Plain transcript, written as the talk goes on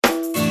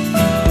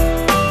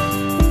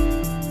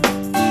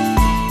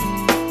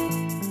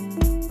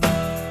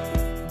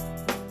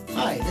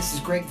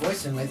Greg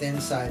Voisin with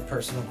Inside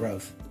Personal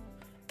Growth.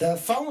 The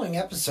following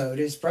episode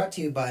is brought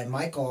to you by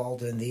Michael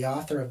Alden, the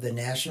author of the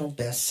national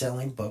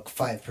best-selling book,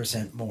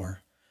 5% More.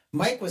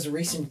 Mike was a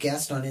recent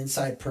guest on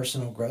Inside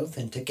Personal Growth,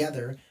 and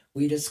together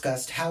we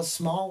discussed how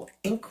small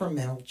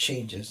incremental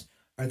changes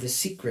are the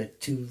secret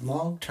to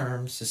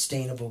long-term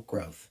sustainable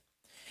growth.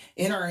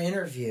 In our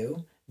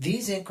interview,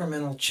 these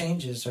incremental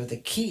changes are the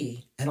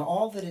key and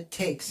all that it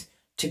takes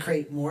to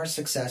create more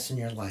success in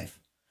your life.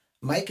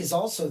 Mike is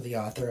also the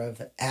author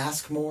of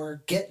Ask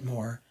More, Get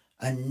More,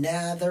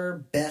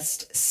 another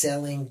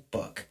best-selling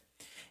book.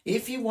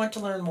 If you want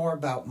to learn more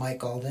about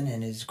Mike Alden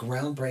and his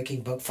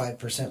groundbreaking book,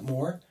 5%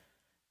 More,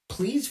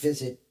 please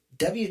visit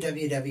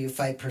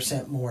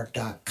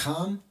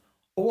www.5percentmore.com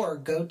or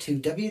go to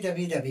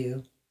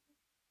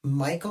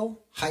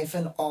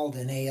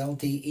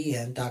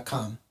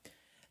www.michael-alden.com.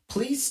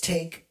 Please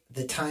take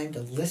the time to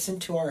listen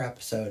to our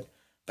episode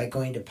by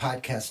going to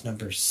podcast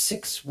number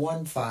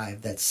 615,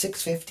 that's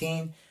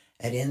 615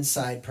 at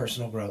Inside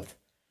Personal Growth.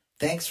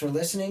 Thanks for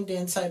listening to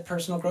Inside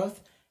Personal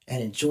Growth,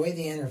 and enjoy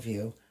the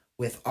interview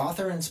with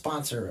author and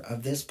sponsor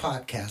of this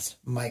podcast,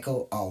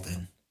 Michael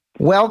Alden.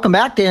 Welcome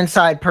back to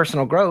Inside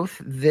Personal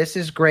Growth. This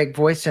is Greg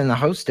Voisin, the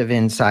host of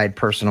Inside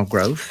Personal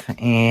Growth,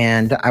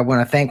 and I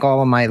want to thank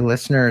all of my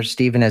listeners,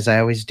 Stephen, as I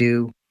always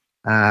do,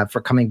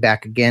 for coming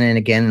back again and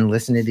again and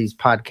listening to these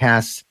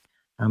podcasts.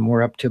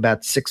 We're up to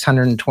about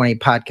 620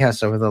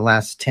 podcasts over the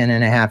last 10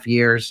 and a half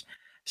years.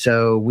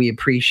 So we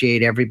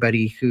appreciate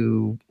everybody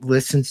who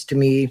listens to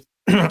me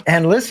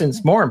and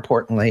listens, more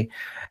importantly,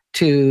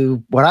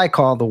 to what I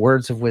call the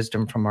words of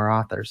wisdom from our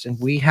authors. And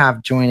we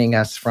have joining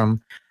us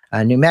from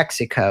New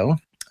Mexico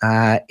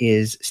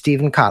is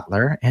Steven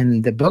Kotler.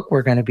 And the book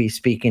we're going to be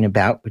speaking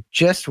about, which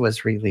just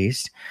was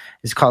released,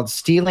 is called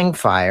Stealing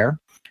Fire: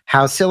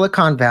 How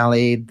Silicon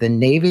Valley, the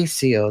Navy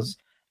SEALs,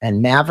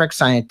 and maverick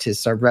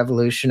scientists are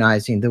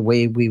revolutionizing the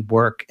way we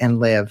work and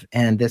live.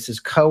 And this is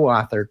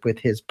co-authored with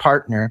his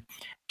partner,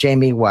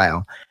 Jamie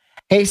Weil.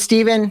 Hey,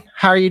 Steven,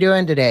 how are you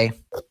doing today?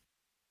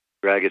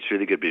 Greg, it's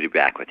really good to be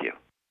back with you.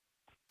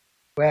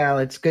 Well,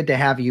 it's good to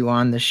have you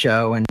on the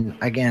show. And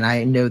again,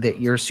 I know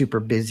that you're super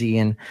busy,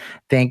 and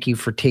thank you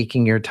for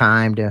taking your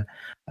time to,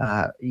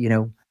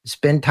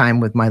 spend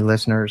time with my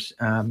listeners.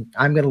 I'm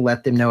going to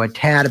let them know a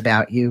tad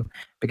about you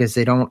because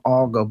they don't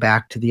all go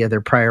back to the other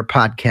prior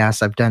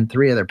podcasts. I've done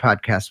 3 other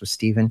podcasts with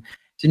Steven.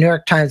 He's a New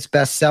York Times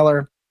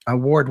bestseller,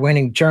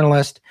 award-winning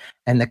journalist,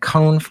 and the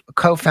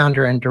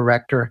co-founder and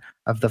director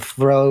of the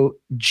Flow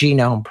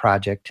Genome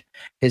Project.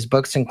 His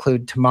books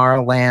include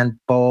Tomorrowland,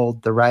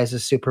 Bold, The Rise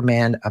of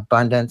Superman,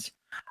 Abundance,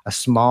 A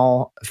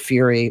Small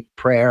Fury,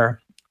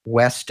 Prayer,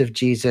 West of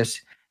Jesus,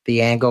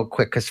 The Angle,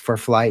 Quickest for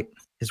Flight.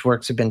 His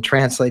works have been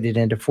translated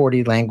into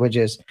 40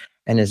 languages,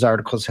 and his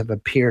articles have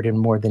appeared in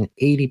more than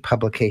 80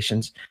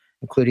 publications,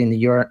 including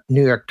the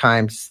New York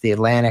Times, The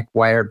Atlantic,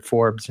 Wired,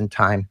 Forbes, and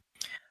Time.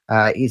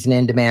 He's an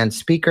in-demand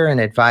speaker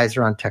and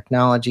advisor on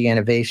technology,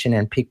 innovation,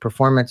 and peak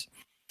performance.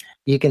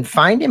 You can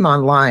find him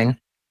online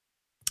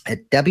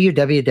at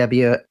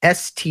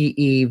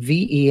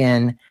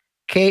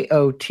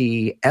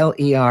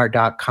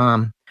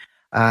www.stevenkotler.com.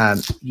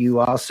 You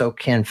also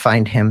can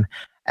find him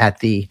at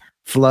the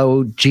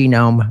Flow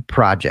Genome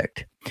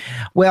Project.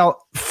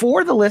 Well,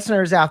 for the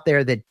listeners out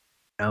there that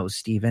know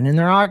Steven, and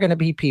there are going to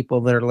be people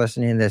that are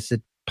listening to this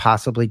that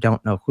possibly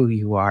don't know who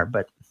you are,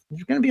 but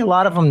there's going to be a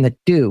lot of them that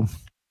do.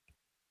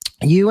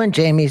 You and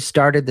Jamie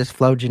started this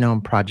Flow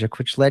Genome Project,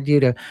 which led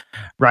you to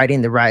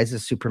writing The Rise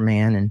of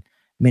Superman and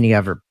many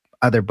other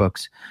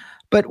books,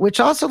 but which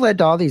also led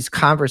to all these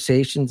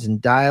conversations and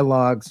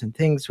dialogues and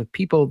things with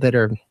people that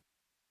are,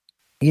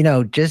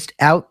 just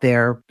out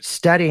there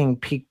studying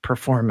peak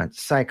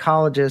performance,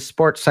 psychologists,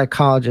 sports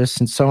psychologists,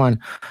 and so on.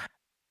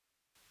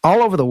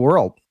 All over the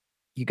world,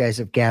 you guys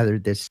have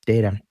gathered this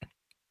data,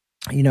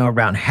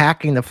 around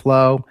hacking the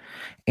flow,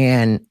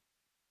 and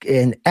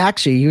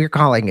actually you're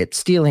calling it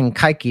stealing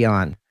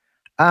Kaikion.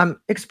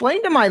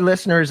 Explain to my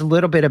listeners a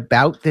little bit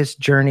about this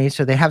journey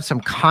so they have some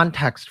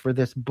context for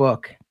this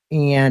book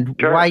and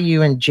Sure. Why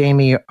you and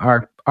Jamie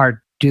are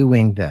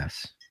doing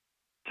this.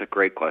 It's a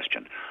great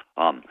question.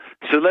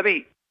 So let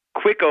me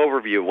quick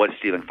overview of what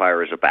Stealing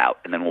Fire is about,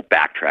 and then we'll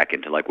backtrack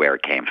into where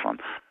it came from.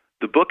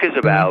 The book is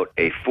about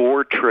a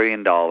 $4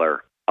 trillion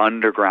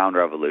underground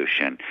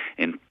revolution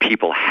in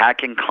people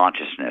hacking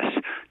consciousness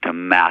to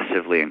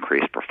massively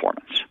increase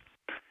performance.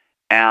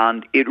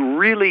 And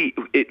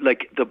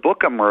the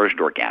book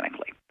emerged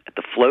organically. At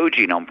the Flow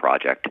Genome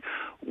Project,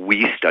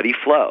 we study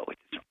flow.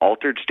 It's an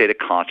altered state of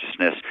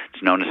consciousness.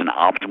 It's known as an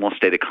optimal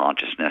state of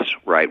consciousness,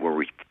 right, where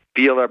we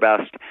feel our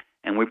best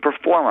and we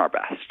perform our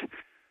best.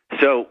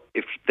 So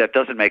if that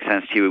doesn't make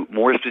sense to you,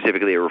 more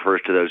specifically, it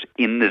refers to those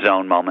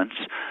in-the-zone moments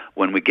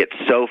when we get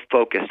so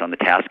focused on the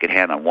task at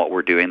hand, on what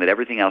we're doing, that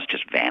everything else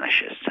just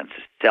vanishes. Sense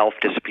of self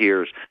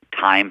disappears,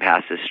 time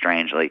passes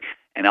strangely,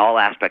 and all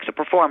aspects of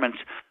performance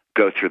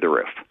go through the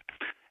roof.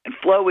 And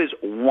flow is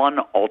one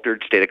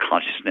altered state of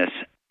consciousness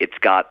It's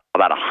got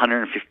about a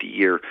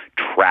 150-year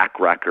track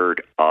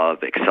record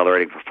of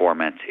accelerating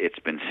performance. It's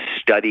been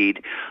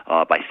studied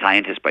by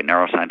scientists, by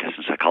neuroscientists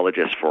and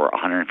psychologists for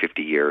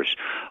 150 years.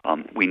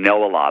 We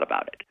know a lot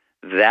about it.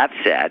 That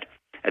said,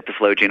 at the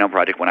Flow Genome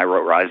Project, when I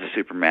wrote Rise of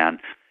Superman,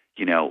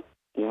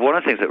 one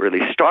of the things that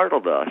really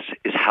startled us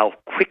is how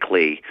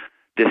quickly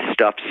this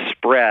stuff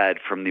spread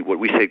from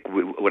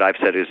what I've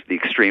said is the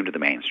extreme to the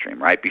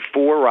mainstream, right?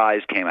 Before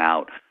Rise came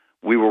out,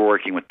 we were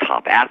working with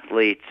top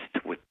athletes,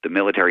 with the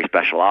military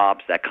special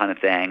ops, that kind of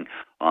thing,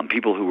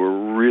 people who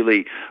were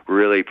really,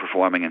 really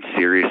performing in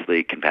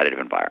seriously competitive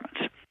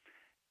environments.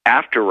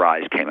 After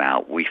Rise came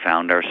out, we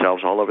found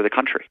ourselves all over the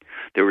country.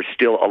 There was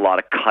still a lot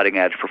of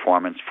cutting-edge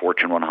performance,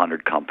 Fortune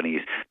 100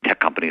 companies, tech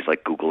companies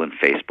like Google and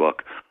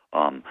Facebook,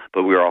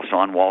 but we were also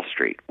on Wall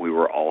Street. We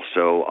were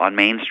also on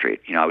Main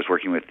Street. I was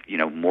working with,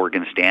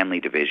 Morgan Stanley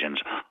divisions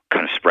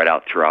kind of spread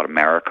out throughout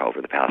America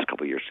over the past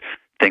couple of years,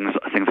 things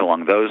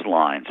along those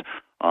lines.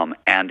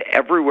 And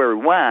everywhere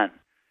we went,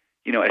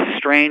 as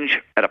strange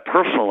at a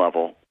personal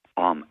level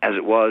as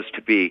it was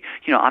to be,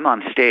 I'm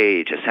on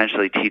stage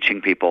essentially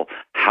teaching people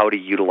how to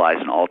utilize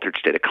an altered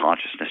state of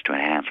consciousness to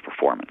enhance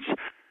performance.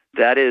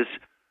 That is,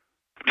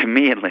 to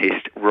me at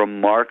least,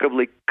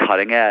 remarkably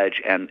cutting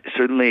edge. And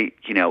certainly,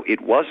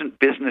 it wasn't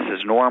business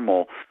as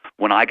normal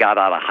when I got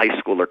out of high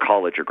school or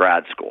college or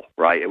grad school,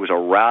 right? It was a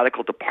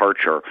radical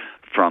departure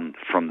from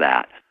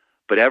that.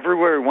 But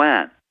everywhere we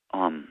went,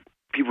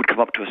 people would come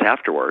up to us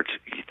afterwards,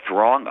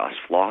 throng us,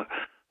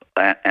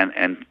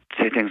 and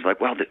say things like,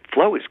 well, the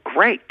flow is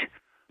great,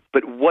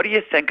 but what do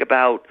you think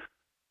about,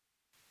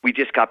 we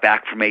just got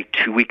back from a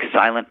 2-week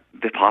silent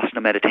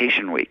Vipassana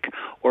meditation week,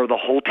 or the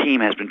whole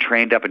team has been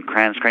trained up in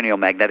transcranial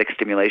magnetic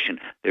stimulation.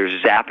 They're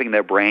zapping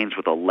their brains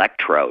with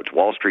electrodes,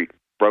 Wall Street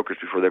brokers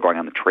before they're going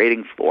on the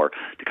trading floor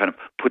to kind of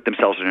put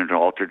themselves in an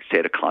altered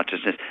state of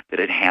consciousness that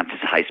enhances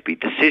high-speed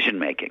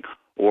decision-making.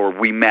 Or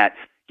we met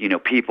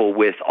people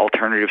with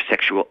alternative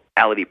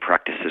sexuality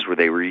practices where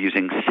they were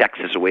using sex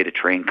as a way to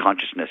train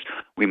consciousness.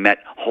 We met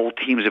whole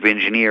teams of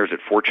engineers at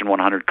Fortune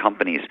 100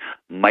 companies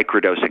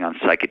microdosing on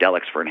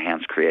psychedelics for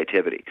enhanced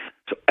creativity.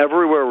 So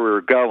everywhere we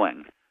were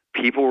going,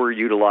 people were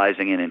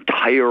utilizing an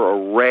entire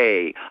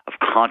array of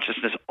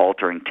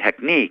consciousness-altering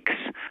techniques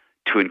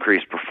to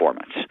increase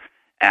performance.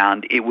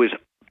 And it was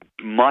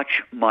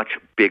much, much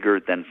bigger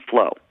than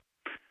flow.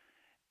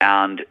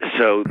 And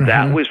so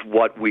that was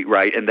what we,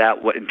 right, and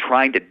in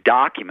trying to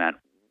document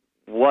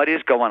what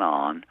is going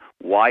on,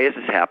 why is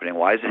this happening,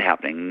 why is it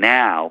happening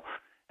now,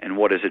 and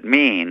what does it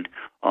mean,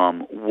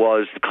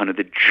 was kind of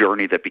the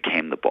journey that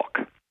became the book.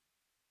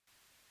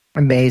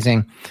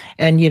 Amazing.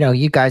 And,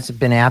 you guys have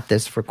been at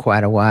this for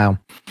quite a while.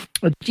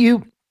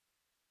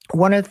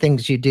 One of the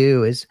things you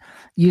do is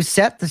you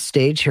set the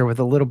stage here with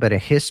a little bit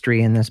of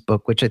history in this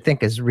book, which I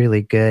think is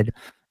really good.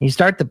 You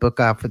start the book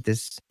off with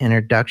this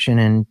introduction,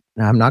 and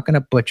I'm not going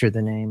to butcher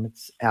the name.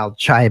 It's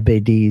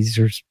Alcibiades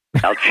or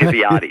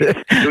Alcibiades.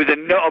 It was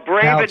a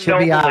brave and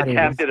noble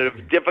attempt at a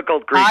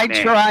difficult Greek name.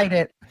 I tried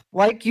it.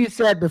 Like you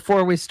said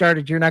before we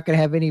started, you're not going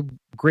to have any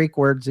Greek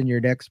words in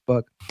your next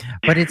book,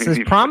 but it's this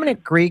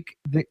prominent Greek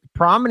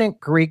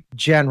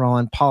general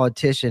and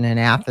politician in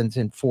Athens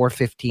in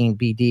 415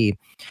 BD,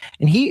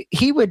 and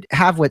he would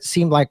have what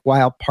seemed like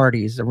wild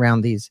parties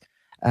around these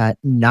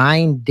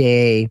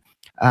 9-day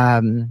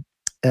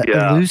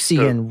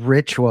Eleusinian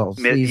rituals,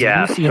 these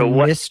Eleusinian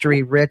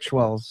mystery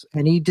rituals,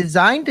 and he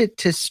designed it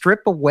to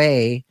strip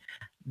away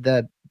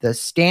the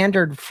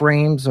standard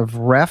frames of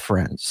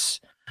reference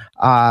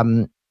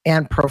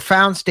and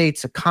profound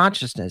states of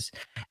consciousness.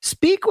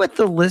 Speak with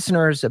the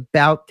listeners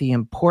about the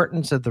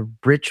importance of the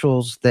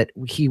rituals that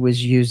he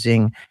was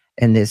using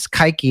in this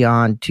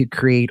kykeon to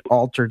create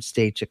altered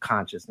states of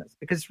consciousness,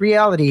 because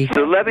reality.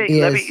 So let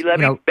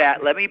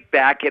me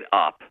back it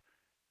up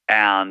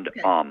and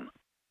kind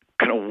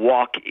of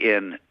walk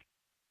in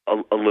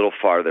a little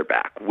farther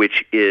back,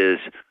 which is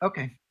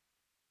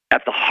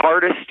at the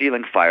heart of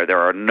Stealing Fire. There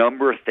are a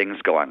number of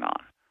things going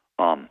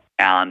on,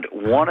 and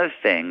one of the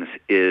things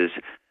is.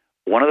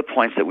 One of the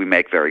points that we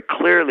make very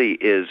clearly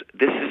is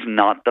this is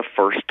not the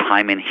first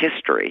time in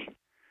history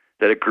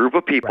that a group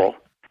of people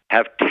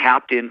have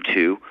tapped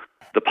into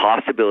the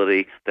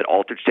possibility that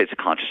altered states of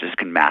consciousness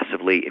can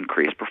massively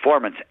increase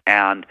performance.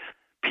 And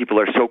people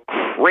are so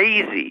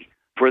crazy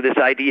for this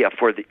idea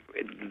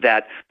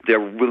that they're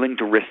willing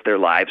to risk their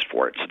lives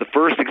for it. So the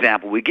first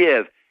example we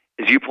give,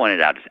 as you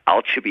pointed out, is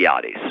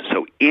Alcibiades.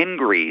 So in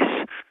Greece,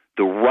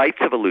 the rites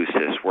of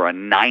Eleusis were a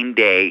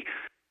 9-day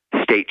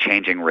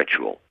state-changing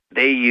ritual.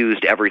 They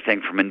used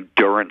everything from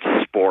endurance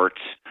sports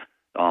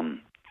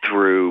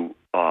through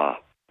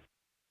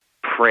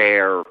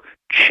prayer,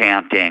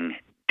 chanting,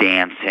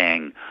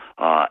 dancing,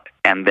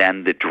 and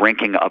then the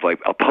drinking of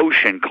a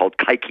potion called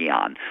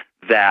kykeon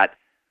that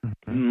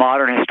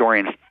modern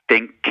historians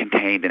think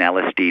contained an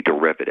LSD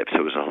derivative. So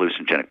it was a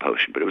hallucinogenic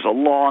potion, but it was a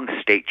long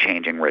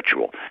state-changing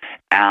ritual.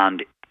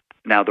 And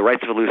now the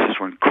rites of Eleusis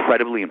were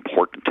incredibly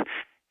important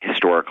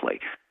historically.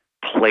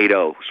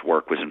 Plato's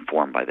work was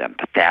informed by them.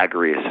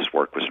 Pythagoras'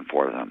 work was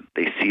informed by them.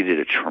 They seeded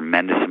a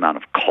tremendous amount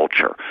of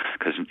culture,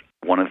 because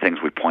one of the things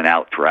we point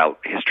out throughout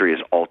history is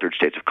altered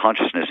states of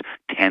consciousness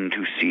tend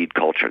to seed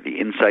culture. The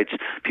insights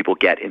people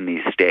get in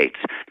these states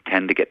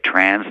tend to get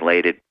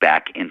translated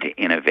back into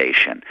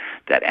innovation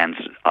that ends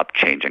up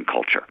changing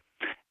culture.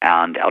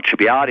 And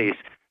Alcibiades,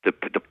 the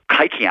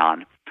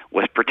kykeon,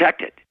 was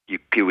protected. You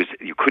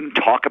couldn't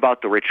talk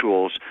about the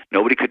rituals.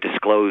 Nobody could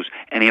disclose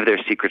any of their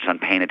secrets on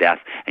pain of death,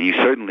 and you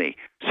certainly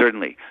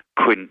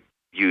couldn't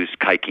use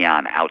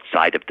kykeon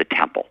outside of the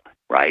temple.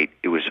 Right?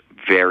 It was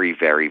very,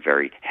 very,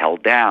 very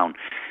held down.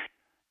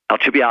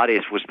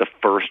 Alcibiades was the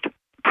first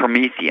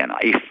Promethean,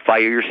 a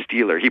fire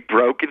stealer. He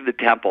broke into the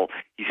temple.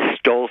 He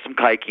stole some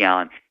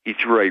kykeon. He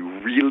threw a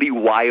really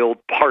wild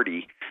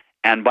party.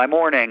 And by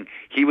morning,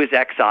 he was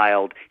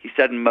exiled. He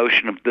set in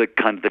motion of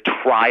the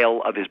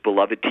trial of his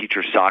beloved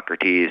teacher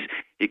Socrates.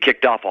 He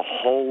kicked off a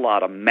whole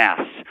lot of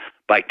mess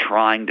by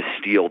trying to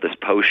steal this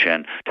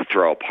potion to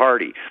throw a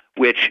party,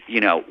 which,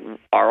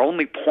 our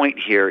only point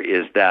here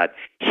is that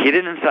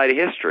hidden inside of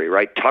history,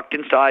 right, tucked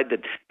inside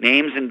the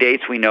names and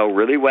dates we know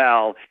really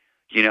well,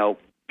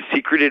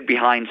 secreted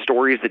behind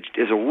stories that,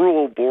 as a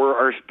rule,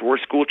 bore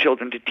school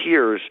children to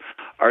tears,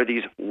 are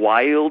these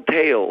wild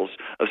tales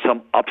of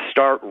some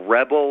upstart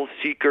rebel,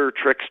 seeker,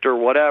 trickster,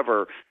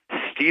 whatever,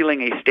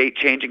 stealing a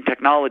state-changing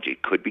technology.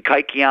 Could be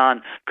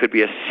kykeon, could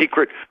be a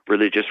secret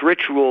religious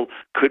ritual,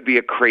 could be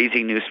a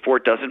crazy new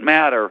sport, doesn't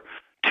matter,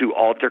 to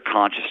alter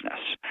consciousness.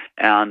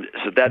 And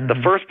so that the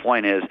first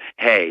point is,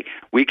 hey,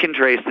 we can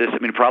trace this. I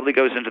mean, it probably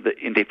goes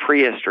into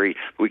prehistory,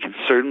 but we can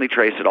certainly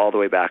trace it all the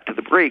way back to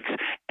the Greeks,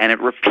 and it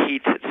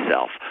repeats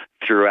itself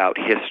throughout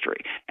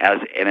history.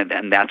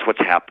 And that's what's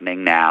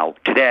happening now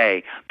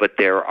today, but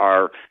there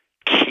are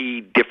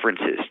key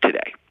differences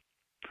today.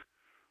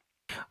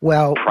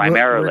 Well,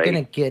 primarily, we're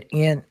going to get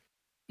in.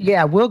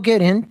 Yeah, we'll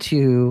get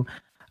into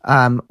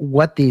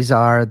what these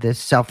are, this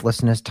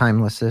selflessness,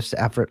 timelessness,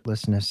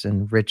 effortlessness,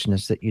 and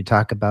richness that you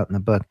talk about in the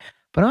book.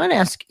 But I want to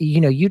ask,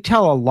 you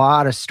tell a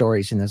lot of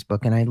stories in this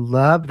book, and I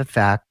love the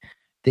fact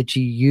that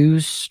you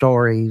use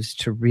stories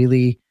to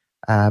really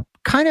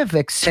kind of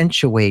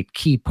accentuate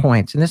key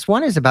points. And this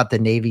one is about the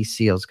Navy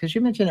SEALs, because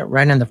you mentioned it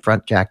right in the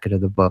front jacket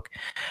of the book.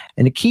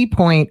 And the key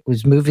point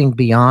was moving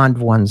beyond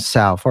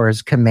oneself, or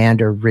as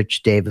Commander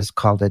Rich Davis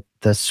called it,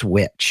 the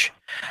switch.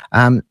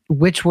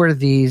 Which were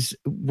these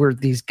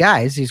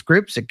guys, these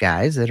groups of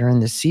guys that are in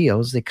the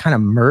SEALs, they kind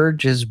of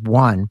merge as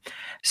one.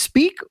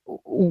 Speak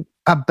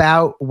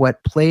about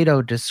what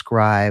Plato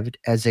described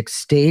as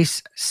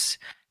ecstasis,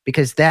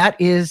 because that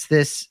is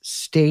this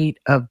state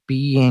of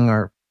being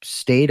or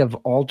state of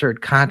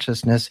altered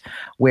consciousness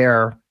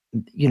where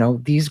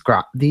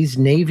these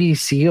Navy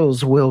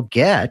SEALs will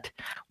get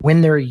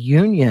when their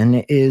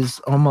union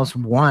is almost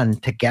one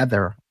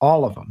together,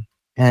 all of them.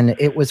 And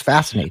it was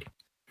fascinating.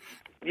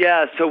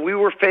 Yeah, so we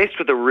were faced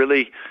with a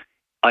really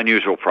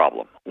unusual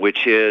problem,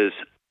 which is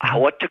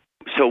what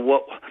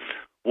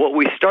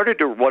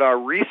our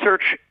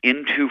research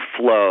into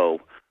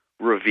flow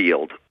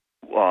revealed.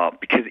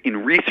 Because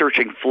in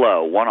researching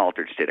flow, one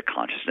altered state of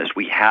consciousness,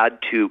 we had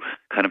to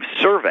kind of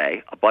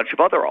survey a bunch of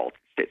other altered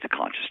states of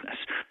consciousness.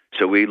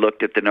 So we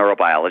looked at the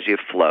neurobiology of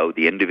flow,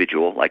 the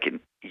individual, like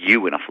in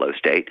a flow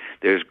state.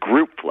 There's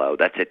group flow.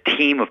 That's a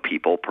team of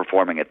people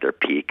performing at their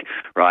peak,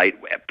 right?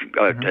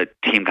 A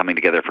team coming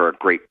together for a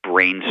great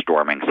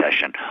brainstorming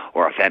session,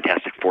 or a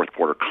fantastic fourth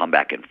quarter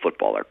comeback in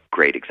football are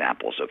great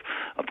examprov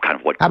of kind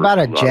of what. How about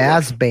a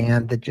jazz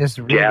band that just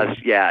really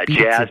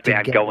jazz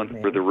band going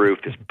through the roof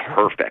is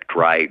perfect,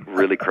 right?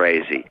 Really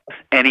crazy.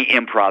 Any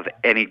improv,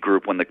 any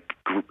group, when the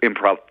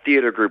improv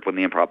theater group, when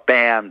the improv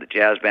band, the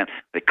jazz band,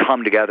 they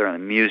come together and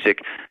the music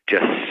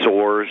just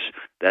soars.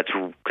 That's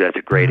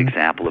a great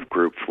example of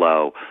group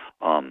flow.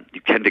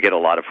 You tend to get a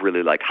lot of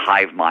really like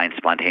hive mind,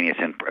 spontaneous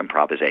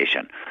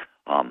improvisation,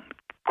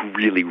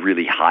 really,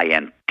 really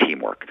high-end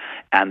teamwork.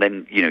 And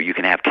then, you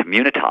can have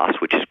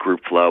communitas, which is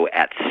group flow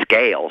at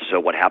scale. So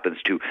what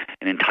happens to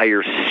an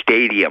entire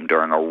stadium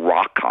during a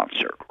rock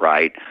concert,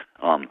 right?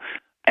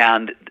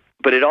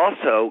 But it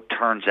also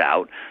turns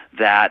out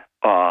that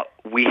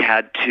we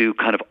had to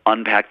kind of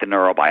unpack the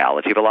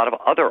neurobiology of a lot of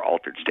other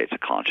altered states of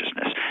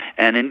consciousness.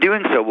 And in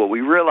doing so, what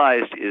we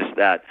realized is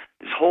that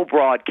this whole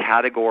broad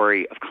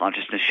category of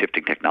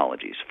consciousness-shifting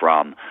technologies,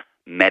 from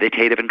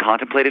meditative and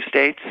contemplative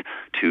states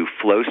to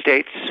flow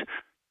states,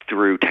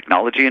 through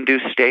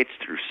technology-induced states,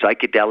 through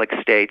psychedelic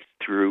states,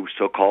 through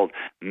so-called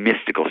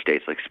mystical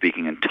states like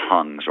speaking in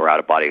tongues or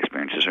out-of-body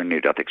experiences or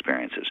near-death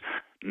experiences.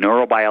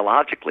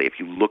 Neurobiologically, if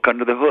you look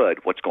under the hood,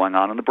 what's going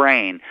on in the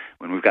brain,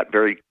 when we've got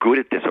very good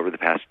at this over the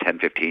past 10,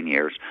 15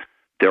 years,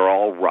 they're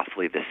all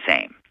roughly the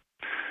same.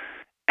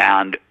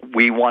 And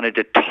we wanted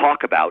to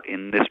talk about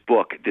in this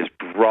book this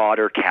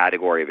broader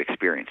category of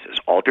experiences.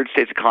 Altered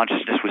states of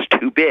consciousness was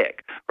too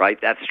big, right?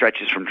 That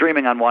stretches from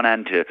dreaming on one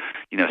end to,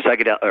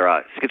 psychedelic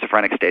or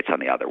schizophrenic states on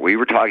the other. We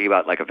were talking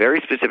about like a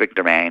very specific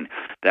domain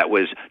that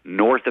was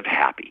north of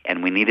happy,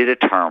 and we needed a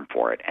term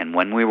for it. And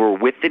when we were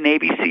with the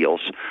Navy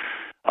SEALs,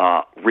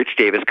 Rich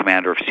Davis,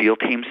 commander of SEAL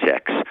Team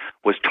 6,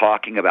 was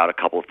talking about a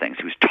couple of things.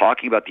 He was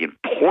talking about the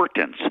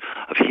importance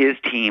of his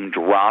team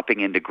dropping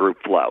into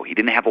group flow. He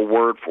didn't have a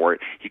word for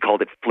it. He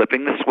called it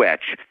flipping the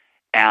switch.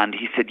 And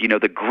he said,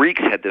 the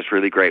Greeks had this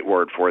really great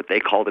word for it. They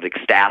called it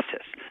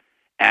ecstasis.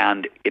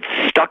 And it's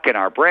stuck in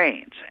our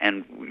brains.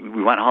 And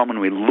we went home and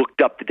we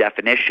looked up the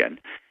definition.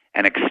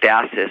 And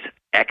ecstasis,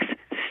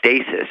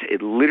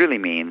 it literally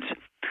means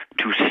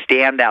to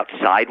stand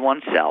outside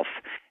oneself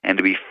and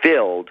to be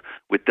filled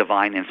with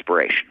divine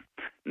inspiration.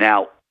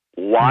 Now,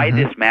 why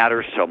this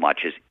matters so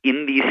much is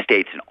in these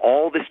states, in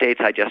all the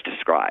states I just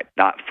described,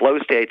 not flow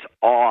states,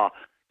 awe,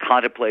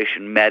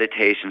 contemplation,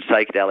 meditation,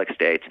 psychedelic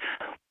states,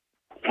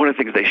 one of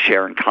the things they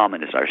share in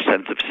common is our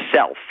sense of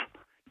self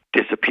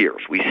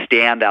disappears. We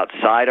stand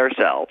outside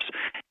ourselves,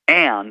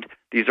 and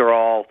these are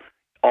all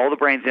the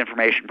brain's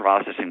information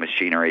processing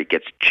machinery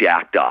gets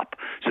jacked up.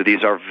 So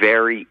these are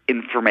very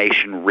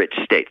information-rich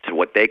states. So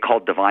what they call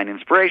divine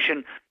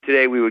inspiration,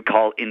 today we would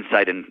call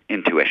insight and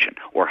intuition,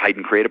 or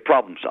heightened creative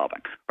problem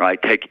solving,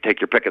 right?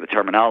 Take your pick of the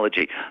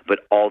terminology, but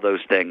all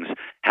those things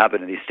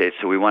happen in these states.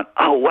 So we went,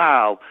 oh,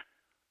 wow,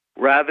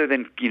 rather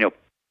than,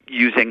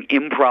 using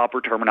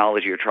improper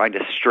terminology or trying to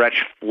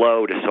stretch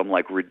flow to some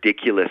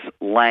ridiculous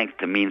length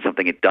to mean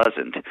something it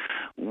doesn't,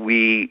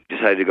 we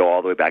decided to go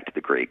all the way back to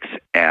the Greeks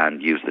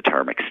and use the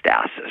term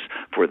ecstasis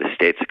for the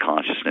states of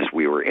consciousness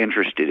we were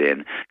interested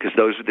in, because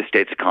those were the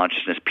states of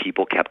consciousness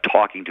people kept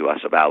talking to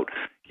us about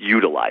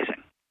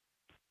utilizing.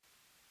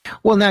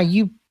 Well, now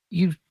you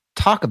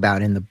talk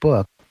about in the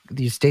book,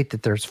 you state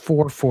that there's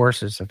 4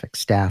 forces of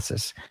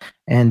ecstasis,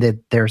 and that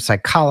there's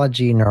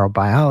psychology,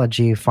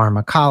 neurobiology,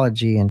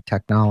 pharmacology, and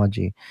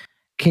technology.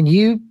 Can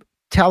you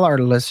tell our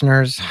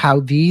listeners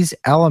how these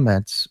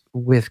elements,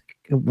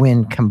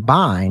 when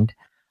combined,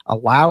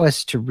 allow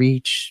us to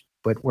reach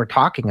what we're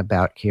talking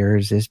about here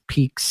is this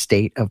peak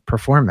state of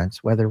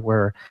performance, whether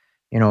we're,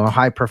 a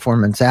high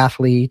performance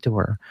athlete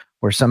or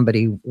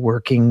somebody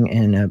working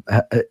in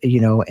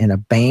a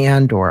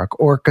band or an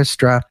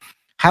orchestra?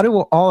 How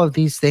do all of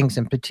these things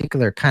in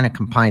particular kind of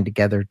combine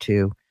together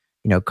to,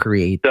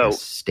 create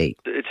this state?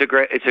 It's a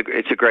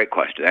great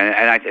question,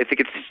 and I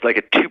think it's like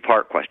a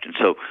 2-part question.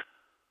 So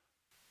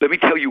let me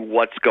tell you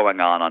what's going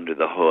on under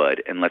the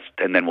hood, and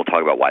then we'll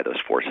talk about why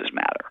those forces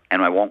matter.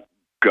 And I won't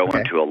go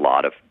into a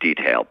lot of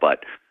detail,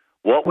 but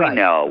what we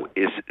know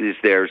is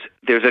there's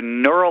a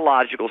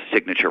neurological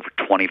signature for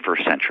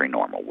 21st century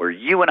normal, where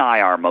you and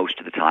I are most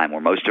of the time, where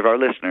most of your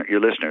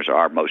listeners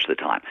are most of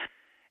the time.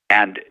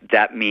 And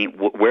that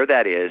where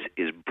that is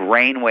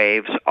brain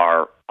waves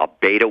are a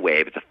beta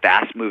wave. It's a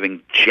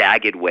fast-moving,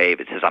 jagged wave.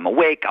 It says, I'm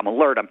awake, I'm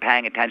alert, I'm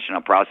paying attention,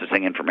 I'm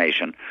processing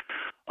information.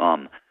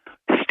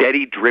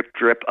 Steady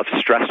drip of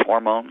stress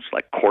hormones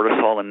like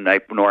cortisol and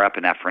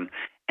norepinephrine,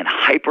 and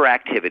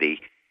hyperactivity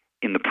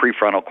in the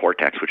prefrontal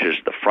cortex, which is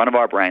the front of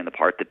our brain, the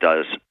part that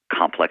does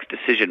complex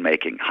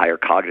decision-making, higher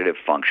cognitive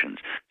functions,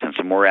 sense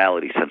of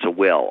morality, sense of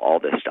will, all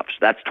this stuff. So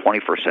that's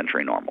 21st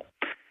century normal.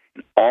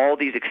 In all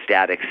these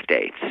ecstatic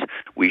states,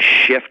 we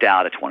shift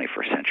out of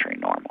 21st century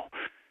normal.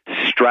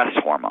 Stress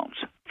hormones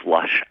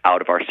flush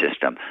out of our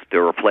system.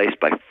 They're replaced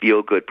by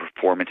feel-good,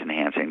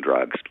 performance-enhancing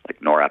drugs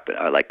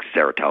like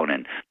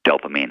serotonin,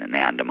 dopamine, and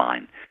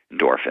anandamide,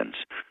 endorphins.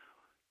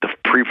 The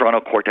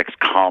prefrontal cortex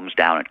calms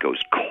down. It goes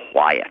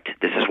quiet.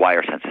 This is why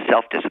our sense of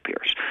self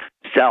disappears.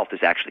 Self is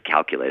actually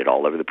calculated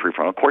all over the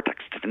prefrontal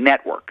cortex. It's a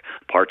network.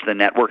 Parts of the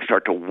network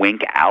start to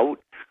wink out.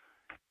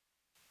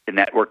 The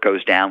network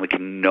goes down. We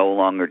can no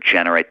longer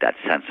generate that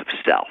sense of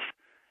self.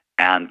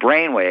 And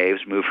brain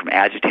waves move from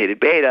agitated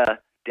beta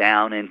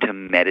down into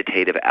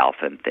meditative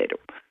alpha and theta.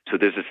 So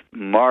there's this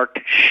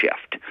marked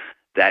shift.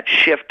 That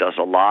shift does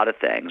a lot of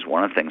things.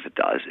 One of the things it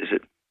does is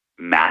it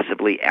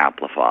massively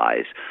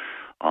amplifies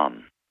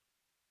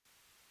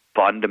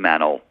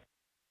fundamental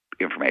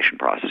information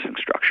processing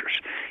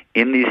structures.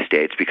 In these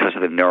states, because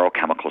of the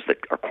neurochemicals that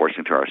are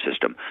coursing through our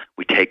system,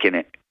 we take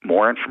in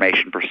more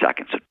information per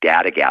second, so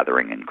data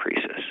gathering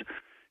increases.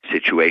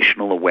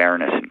 Situational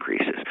awareness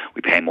increases.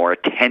 We pay more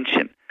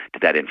attention to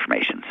that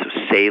information, so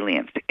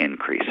salience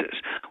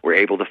increases. We're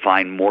able to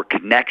find more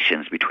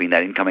connections between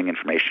that incoming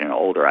information and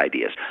older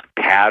ideas.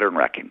 Pattern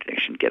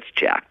recognition gets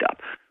jacked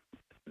up.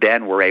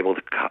 Then we're able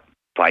to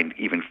find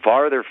even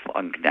farther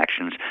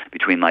connections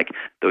between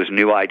those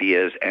new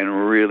ideas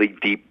and really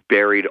deep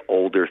buried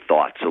older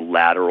thoughts. So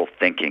lateral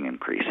thinking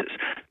increases.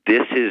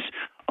 This is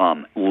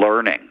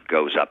learning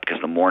goes up, because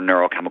the more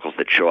neurochemicals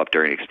that show up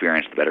during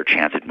experience, the better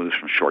chance it moves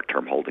from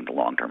short-term holding to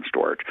long-term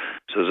storage.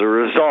 So as a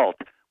result,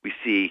 we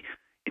see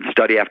in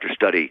study after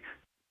study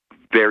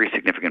very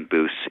significant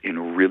boosts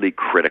in really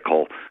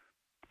critical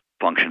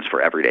functions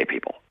for everyday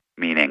people,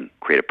 meaning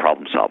creative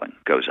problem solving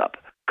goes up,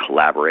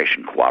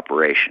 collaboration,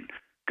 cooperation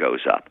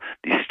goes up.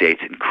 These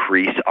states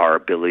increase our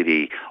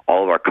ability,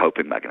 all of our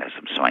coping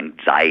mechanisms. So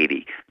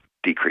anxiety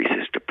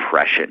decreases,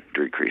 depression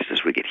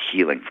decreases. We get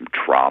healing from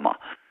trauma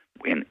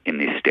in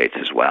these states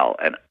as well.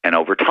 And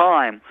over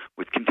time,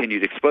 with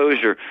continued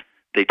exposure,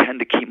 they tend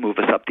to move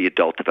us up the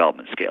adult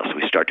development scale. So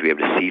we start to be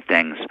able to see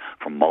things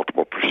from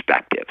multiple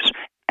perspectives.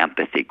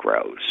 empathy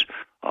grows.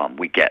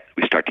 We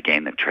start to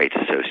gain the traits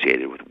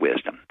associated with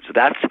wisdom. So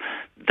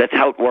that's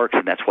how it works,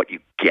 and that's what you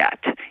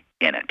get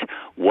in it.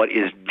 What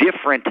is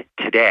different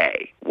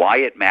today, why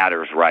it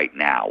matters right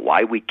now,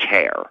 why we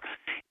care,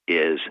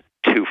 is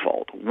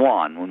twofold.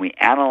 One, when we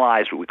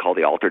analyze what we call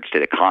the altered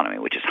state economy,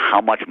 which is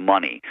how much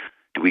money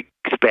do we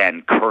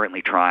spend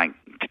currently trying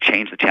to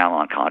change the channel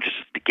on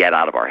consciousness to get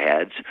out of our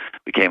heads,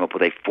 we came up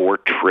with a $4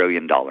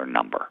 trillion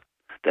number.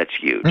 That's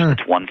huge.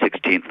 That's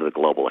 1/16 of the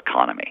global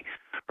economy,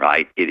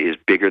 right? It is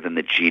bigger than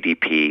the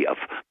GDP of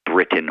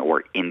Britain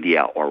or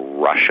India or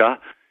Russia.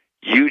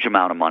 Huge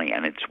amount of money,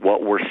 and it's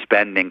what we're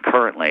spending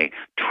currently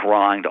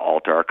trying to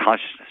alter our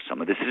consciousness. Some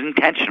of this is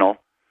intentional.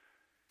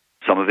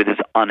 Some of it is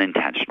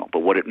unintentional. But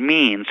what it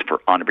means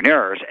for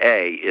entrepreneurs,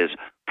 A, is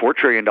 $4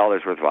 trillion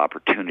worth of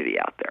opportunity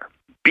out there.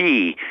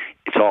 B,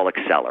 it's all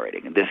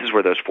accelerating. And this is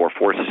where those four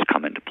forces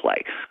come into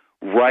play.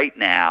 Right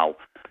now,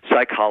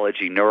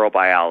 psychology,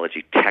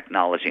 neurobiology,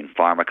 technology, and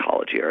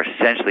pharmacology are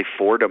essentially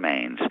four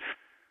domains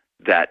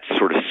that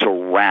sort of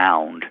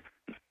surround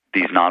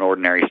these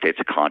non-ordinary states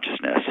of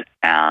consciousness,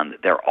 and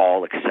they're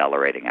all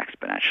accelerating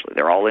exponentially.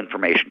 They're all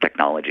information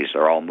technologies.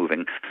 They're all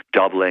moving,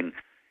 doubling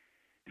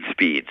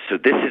speeds. So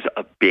this is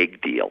a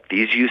big deal.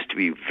 These used to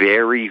be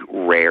very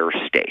rare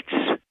states.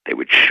 They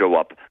would show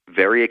up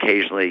very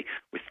occasionally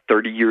with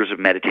 30 years of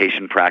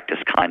meditation practice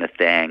kind of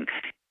thing,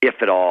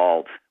 if at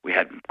all. We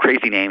had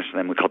crazy names for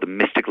them. We called them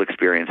mystical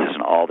experiences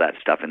and all that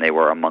stuff, and they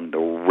were among the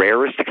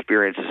rarest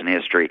experiences in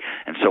history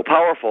and so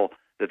powerful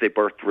that they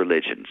birthed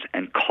religions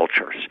and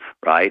cultures,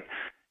 right?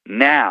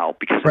 Now,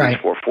 because of these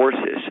four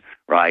forces,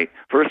 right,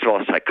 first of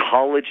all,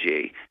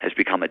 psychology has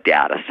become a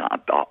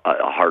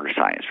harder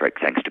science, right,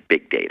 thanks to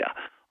big data.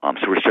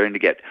 So we're starting to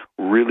get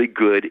really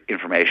good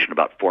information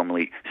about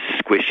formerly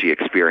squishy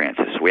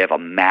experiences. So we have a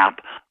map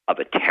of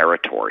a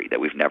territory that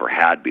we've never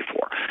had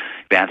before.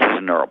 Advances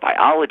in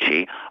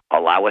neurobiology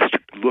allow us to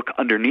look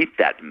underneath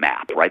that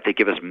map, right? They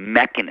give us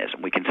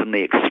mechanism. We can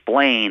suddenly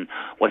explain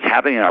what's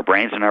happening in our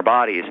brains and our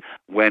bodies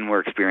when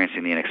we're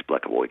experiencing the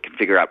inexplicable. We can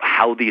figure out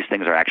how these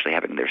things are actually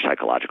having their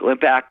psychological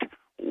impact,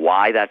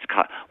 why that's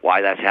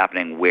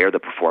happening, where the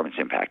performance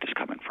impact is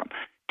coming from.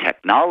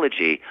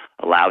 Technology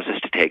allows us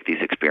to take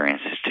these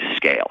experiences to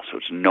scale. So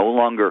it's no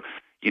longer,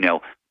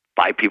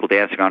 5 people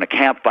dancing on a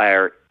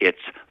campfire. It's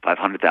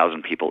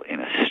 500,000 people in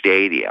a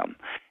stadium.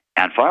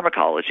 And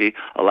pharmacology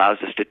allows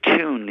us to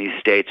tune these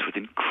states with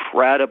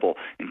incredible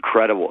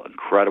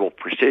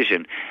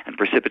precision and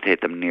precipitate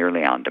them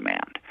nearly on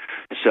demand.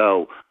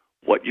 So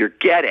what you're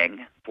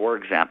getting, for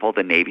example,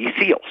 the Navy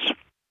SEALs.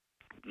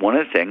 One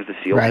of the things the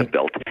SEALs have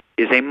built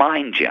is a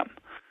mind gym,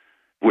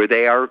 where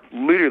they are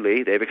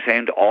literally, they've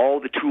examined all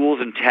the tools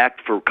and tech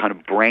for kind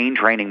of brain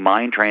training,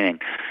 mind training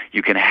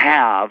you can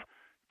have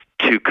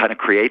to kind of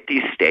create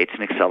these states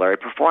and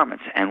accelerate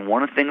performance. And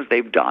one of the things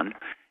they've done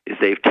is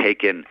they've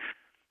taken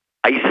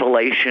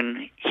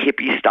isolation,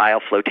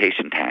 hippie-style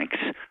flotation tanks,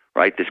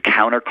 right, this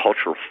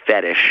countercultural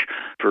fetish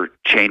for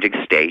changing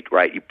state,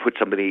 right? You put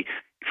somebody,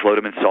 float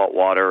them in salt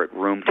water at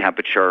room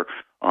temperature,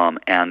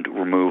 and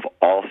remove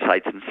all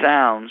sights and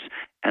sounds,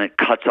 and it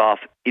cuts off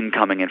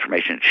incoming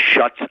information. It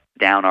shuts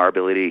down our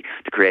ability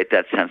to create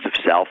that sense of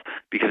self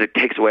because it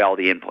takes away all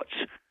the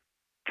inputs.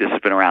 This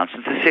has been around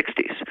since the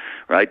 60s,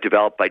 right?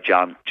 Developed by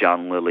John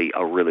Lilly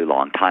a really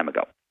long time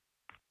ago.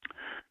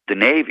 The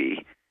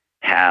Navy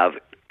have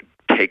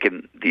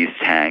taken these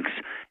tanks,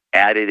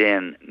 added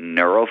in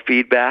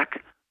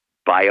neurofeedback,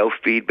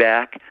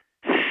 biofeedback,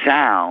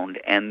 sound,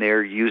 and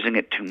they're using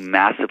it to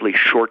massively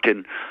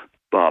shorten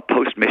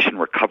post-mission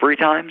recovery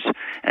times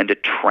and to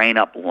train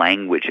up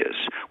languages.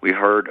 We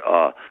heard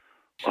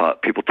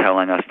people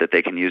telling us that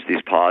they can use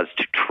these pods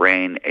to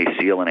train a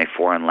SEAL in a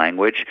foreign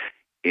language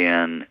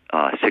in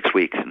 6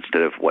 weeks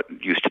instead of what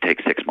used to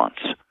take 6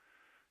 months.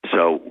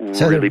 So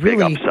really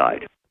big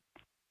upside.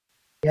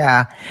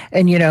 Yeah,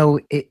 and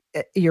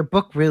your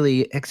book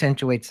really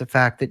accentuates the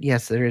fact that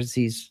yes, there's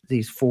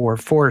these four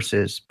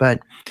forces, but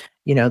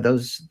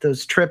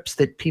those trips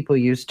that people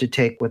used to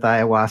take with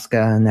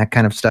ayahuasca and that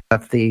kind of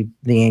stuff, the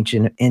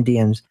ancient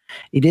Indians,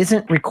 it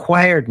isn't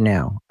required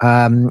now.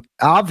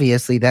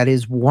 Obviously, that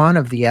is one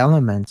of the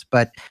elements,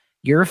 but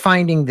you're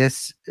finding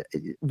this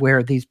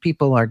where these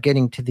people are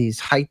getting to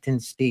these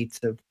heightened states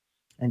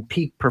and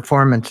peak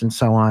performance and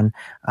so on,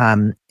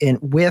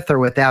 with or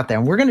without that.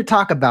 And we're going to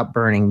talk about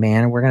Burning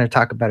Man, and we're going to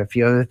talk about a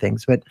few other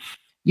things. But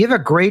you have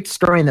a great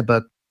story in the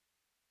book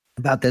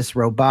about this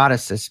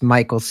roboticist,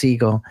 Michael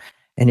Siegel,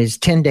 and his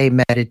 10-day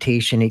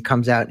meditation. He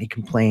comes out and he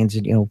complains,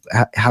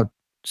 how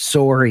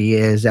sore he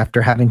is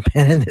after having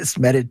been in this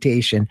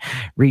meditation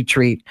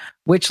retreat,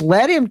 which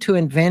led him to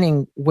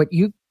inventing what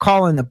you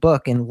call in the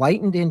book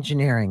enlightened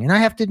engineering. And I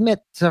have to admit,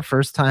 it's the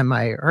first time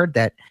I heard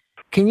that.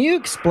 Can you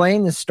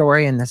explain the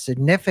story and the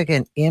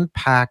significant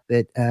impact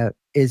that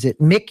is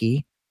it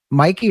Mikey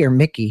Siegel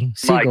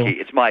Mikey,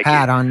 it's Mikey.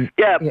 Had on?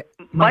 Yeah,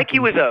 Mikey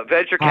was a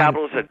venture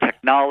capitalist, a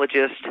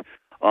technologist,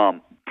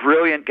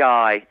 brilliant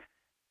guy,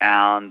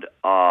 and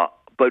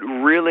but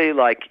really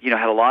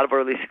had a lot of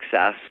early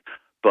success,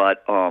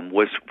 but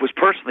was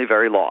personally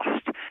very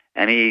lost.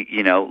 And he,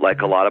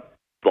 like a lot of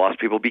lost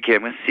people,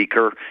 became a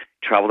seeker,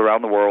 traveled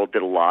around the world,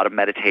 did a lot of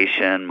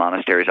meditation,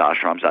 monasteries,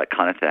 ashrams, that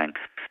kind of thing.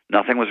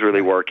 Nothing was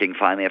really working.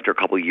 Finally, after a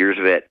couple of years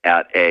of it,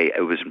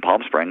 it was in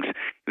Palm Springs.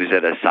 He was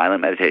at a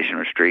silent meditation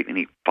retreat, and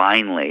he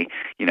finally,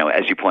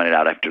 as you pointed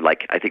out, after I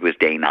think it was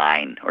day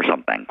 9 or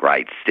something,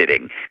 right,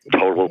 sitting,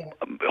 total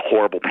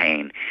horrible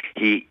pain,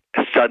 he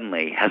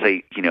suddenly has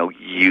a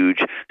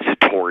huge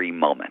satori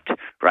moment,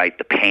 right?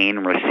 The pain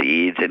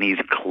recedes, and he's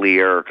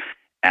clear,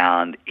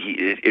 and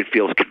it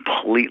feels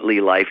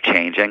completely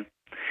life-changing.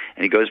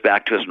 And he goes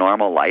back to his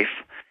normal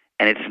life,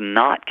 and it's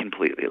not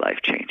completely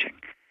life-changing.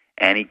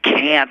 And he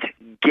can't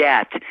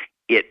get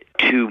it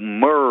to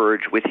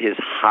merge with his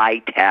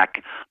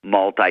high-tech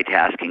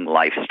multitasking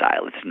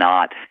lifestyle. It's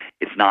not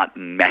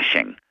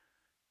meshing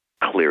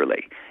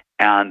clearly.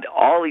 And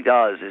all he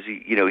does is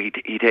he's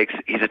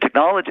a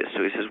technologist,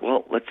 so he says,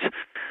 well,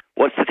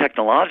 what's the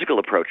technological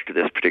approach to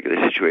this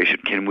particular situation?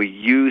 Can we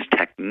use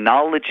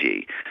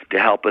technology to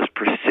help us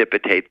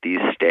precipitate these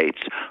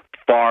states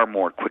far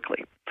more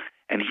quickly?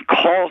 And he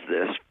calls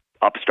this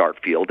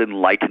upstart field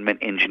enlightenment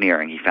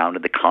engineering. He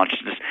founded the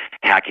Consciousness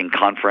Hacking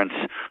Conference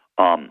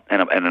and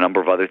a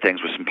number of other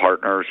things with some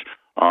partners.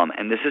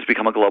 And this has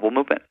become a global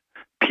movement.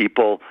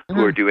 People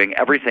who are doing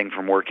everything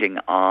from working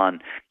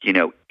on,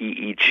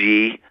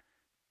 EEG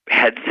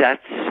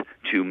headsets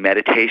to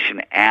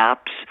meditation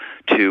apps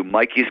to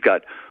Mikey's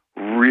got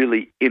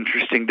really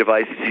interesting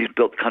devices. He's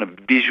built kind of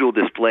visual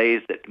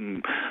displays that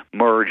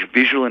merge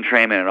visual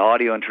entrainment and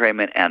audio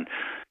entrainment and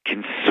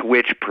can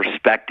switch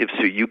perspectives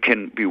so you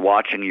can be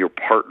watching your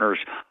partner's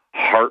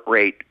heart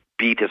rate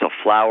beat as a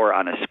flower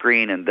on a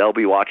screen, and they'll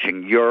be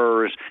watching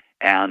yours,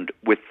 and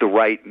with the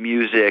right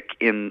music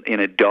in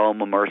a dome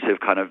immersive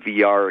kind of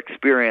VR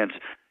experience,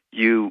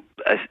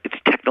 it's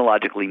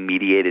technologically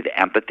mediated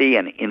empathy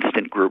and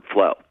instant group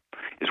flow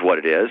is what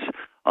it is.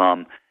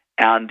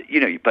 And,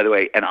 by the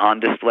way, and on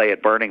display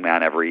at Burning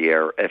Man every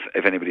year,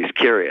 if anybody's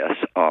curious,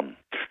 because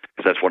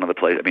that's one of the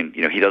places. I mean,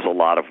 he does a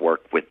lot of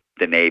work with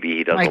the Navy.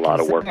 He does a lot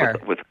of work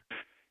with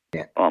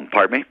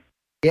pardon me?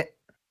 Yeah.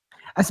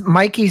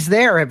 Mikey's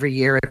there every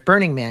year at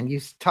Burning Man. You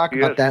talk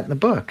about that in the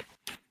book.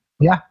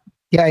 Yeah.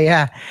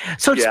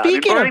 So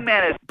speaking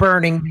of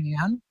Burning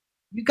Man,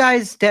 you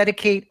guys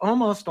dedicate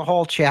almost a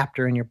whole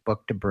chapter in your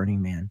book to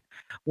Burning Man.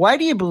 Why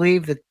do you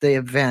believe that the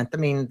event, I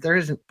mean, there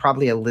isn't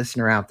probably a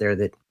listener out there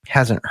that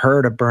hasn't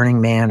heard of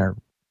Burning Man or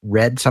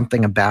read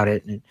something about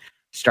it. And it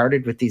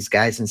started with these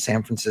guys in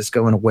San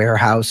Francisco in a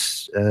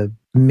warehouse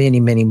many,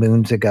 many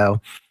moons ago.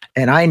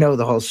 And I know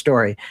the whole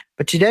story.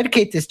 But you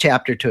dedicate this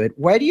chapter to it.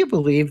 Why do you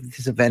believe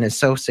this event is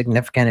so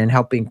significant in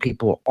helping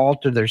people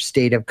alter their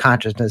state of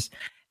consciousness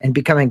and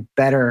becoming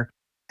better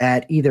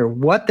at either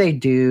what they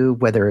do,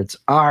 whether it's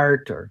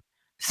art or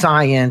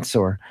science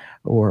or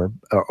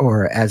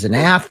as an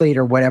athlete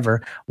or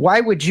whatever?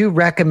 Why would you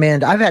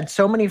recommend? I've had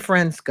so many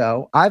friends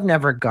go. I've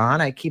never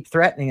gone. I keep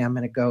threatening I'm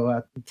going to go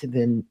up to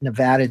the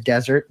Nevada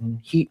desert and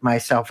heat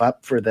myself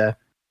up for the,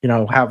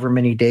 however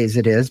many days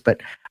it is.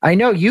 But I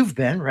know you've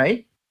been,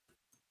 right?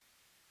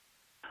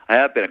 I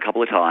have been a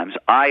couple of times.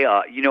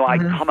 I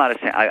come out of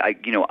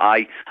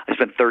I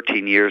spent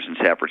 13 years in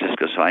San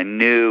Francisco, so I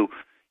knew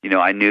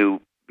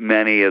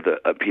many of the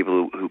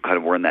people who kind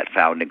of were in that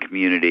founding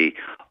community.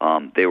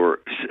 They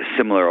were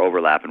similar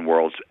overlap in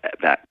worlds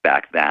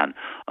back then.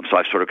 So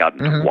I've sort of gotten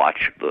to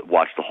watch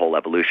the whole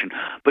evolution.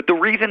 But the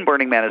reason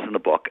Burning Man is in the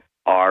book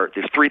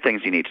there's 3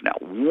 things you need to know.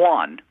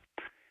 One,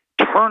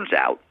 turns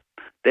out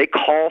they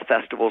call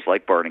festivals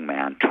like Burning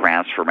Man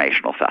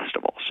transformational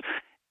festivals.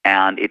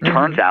 And it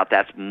turns out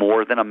that's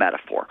more than a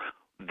metaphor.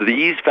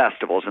 These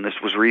festivals, and this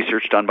was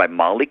research done by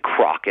Molly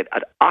Crockett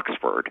at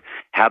Oxford,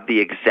 have the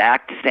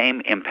exact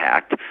same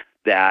impact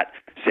that,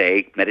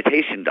 say,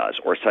 meditation does,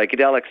 or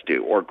psychedelics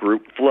do, or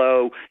group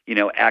flow,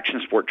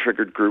 action sport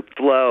triggered group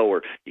flow,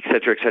 or et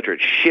cetera, et cetera.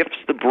 It shifts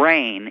the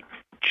brain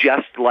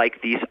just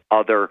like these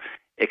other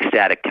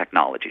ecstatic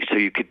technologies. So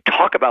you could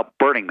talk about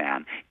Burning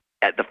Man.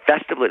 The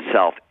festival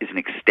itself is an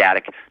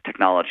ecstatic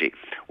technology.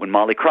 When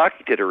Molly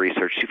Crockett did her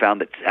research, she found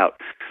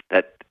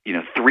that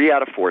 3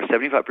 out of 4,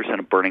 75%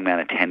 of Burning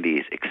Man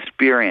attendees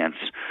experience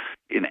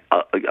in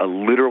a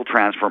literal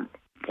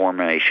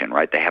transformation,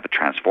 right? They have a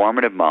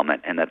transformative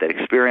moment, and that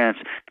experience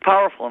is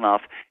powerful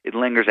enough, it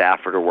lingers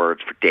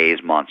afterwards for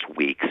days, months,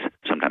 weeks,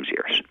 sometimes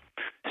years.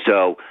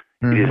 So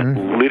it is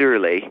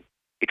literally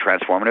a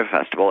transformative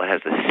festival. It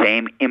has the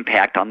same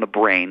impact on the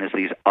brain as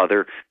these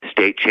other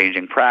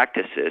state-changing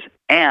practices.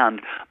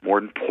 And more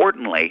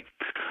importantly,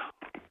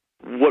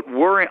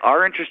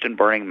 our interest in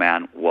Burning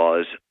Man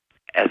was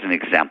as an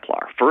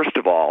exemplar. First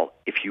of all,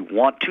 if you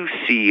want to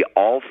see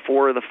all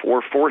 4 of the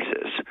 4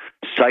 forces,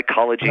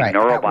 psychology,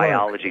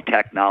 neurobiology,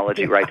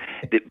 technology, right?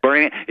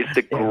 Burning Man is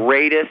the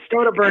greatest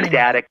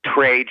ecstatic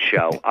trade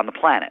show on the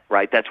planet,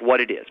 right? That's what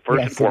it is.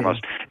 First and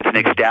foremost, it's an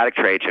ecstatic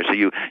trade show. So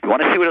you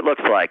want to see what it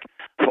looks like.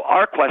 So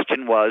our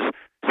question was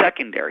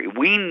secondary.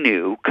 We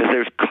knew, because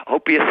there's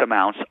copious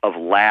amounts of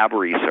lab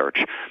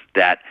research,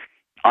 that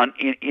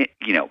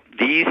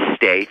these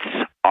states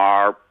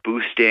are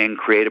boosting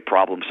creative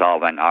problem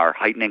solving, are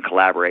heightening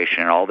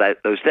collaboration, and all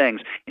those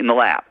things in the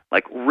lab,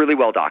 like really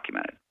well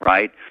documented,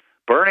 right?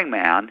 Burning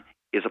Man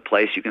is a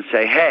place you can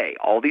say, hey,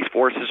 all these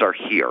forces are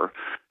here,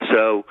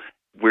 so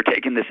we're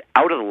taking this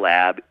out of the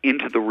lab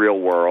into the real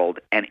world,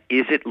 and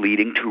is it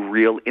leading to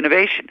real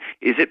innovation?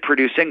 Is it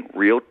producing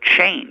real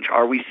change?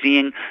 Are we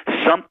seeing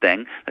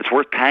something that's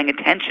worth paying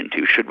attention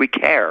to? Should we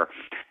care?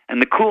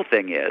 And the cool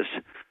thing is,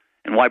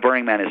 and why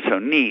Burning Man is so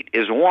neat,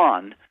 is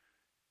one,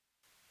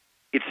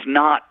 it's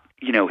not,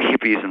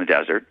 hippies in the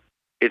desert.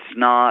 It's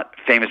not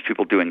famous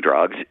people doing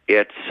drugs.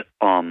 It's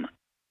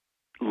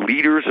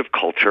leaders of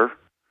culture,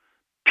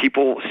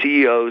 people,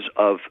 CEOs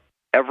of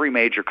every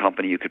major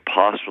company you could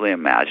possibly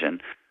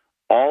imagine,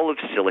 all of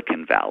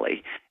Silicon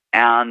Valley,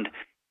 and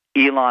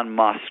Elon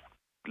Musk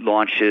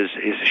debuts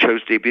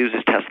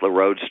his Tesla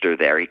Roadster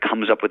there. He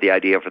comes up with the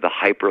idea for the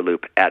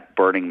Hyperloop at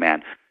Burning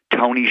Man.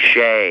 Tony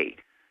Hsieh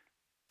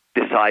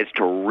decides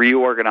to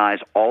reorganize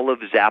all of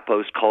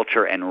Zappos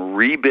culture and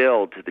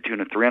rebuild to the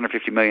tune of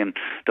 $350 million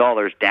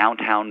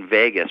downtown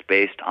Vegas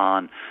based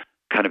on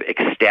kind of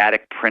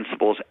ecstatic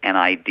principles and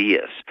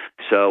ideas.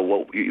 So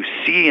what you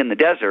see in the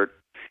desert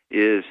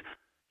is,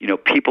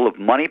 people of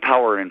money,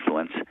 power, and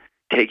influence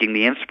taking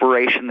the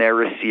inspiration they're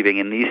receiving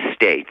in these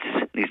states,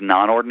 these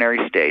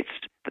non-ordinary states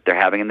that they're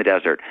having in the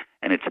desert,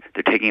 and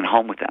they're taking it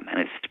home with them, and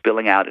it's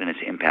spilling out and it's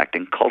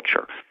impacting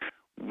culture.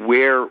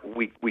 Where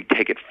we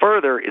take it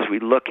further is we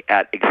look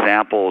at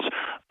examples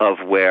of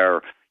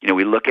where,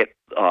 we look at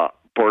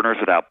Burners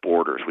Without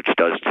Borders, which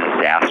does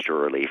disaster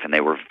relief, and they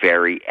were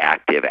very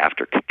active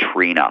after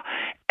Katrina.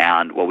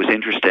 And what was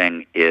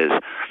interesting is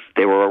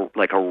they were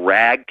like a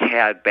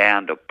ragtag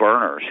band of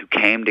burners who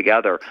came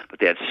together, but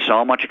they had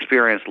so much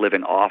experience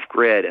living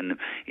off-grid and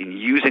in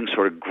using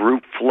sort of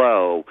group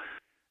flow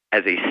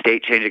as a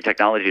state-changing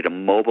technology to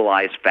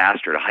mobilize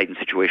faster, to heighten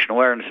situational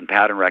awareness and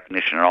pattern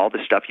recognition and all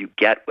the stuff you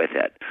get with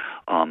it.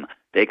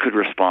 They could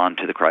respond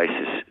to the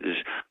crisis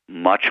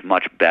much,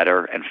 much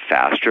better and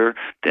faster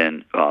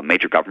than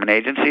major government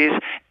agencies.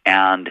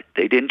 And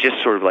they didn't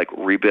just sort of like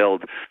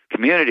rebuild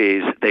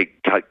communities. They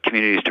taught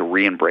communities to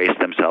re-embrace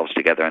themselves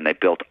together, and they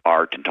built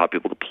art and taught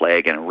people to play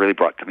again and really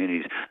brought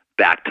communities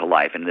back to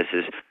life. And this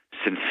is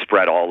since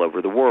spread all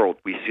over the world.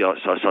 We saw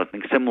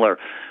something similar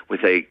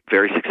with a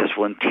very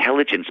successful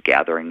intelligence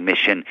gathering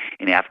mission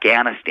in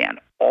Afghanistan.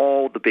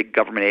 All the big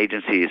government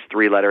agencies,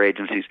 three-letter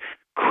agencies,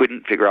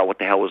 couldn't figure out what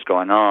the hell was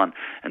going on.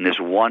 And this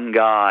one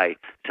guy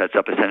sets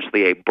up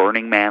essentially a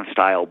Burning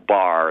Man-style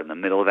bar in the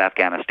middle of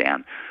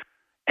Afghanistan,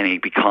 and he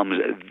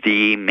becomes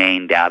the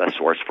main data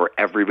source for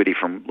everybody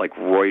from like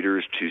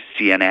Reuters to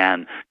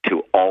CNN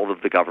to all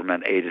of the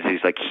government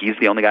agencies. Like, he's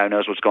the only guy who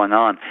knows what's going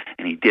on,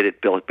 and he did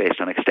it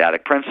based on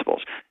ecstatic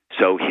principles.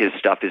 So his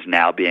stuff is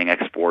now being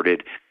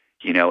exported,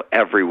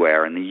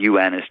 everywhere, and the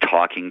UN is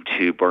talking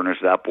to Burners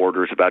Without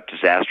Borders about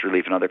disaster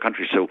relief in other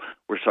countries. So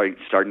we're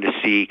starting to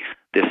see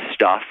this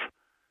stuff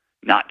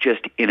not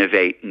just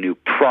innovate new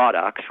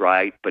products,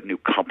 right, but new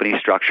company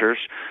structures,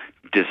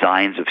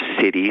 designs of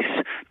cities,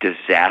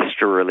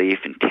 disaster relief,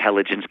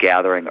 intelligence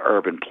gathering,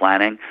 urban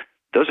planning.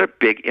 Those are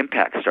big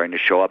impacts starting to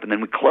show up. And then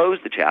we close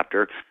the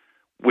chapter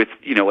with,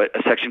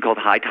 a section called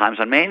High Times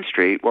on Main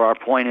Street, where our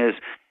point is,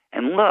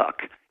 and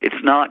look,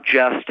 it's not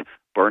just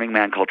Burning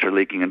Man culture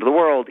leaking into the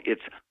world.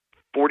 It's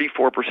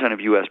 44% of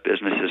U.S.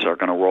 businesses are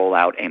going to roll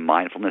out a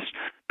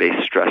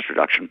mindfulness-based stress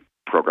reduction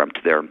program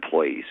to their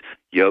employees.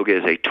 Yoga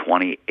is a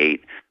 $28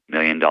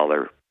 million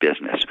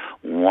business.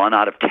 1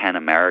 out of 10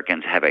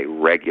 Americans have a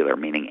regular,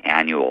 meaning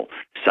annual,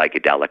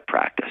 psychedelic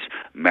practice.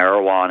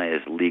 Marijuana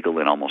is legal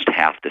in almost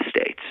half the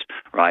states,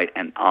 right?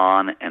 And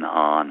on and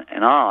on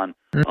and on.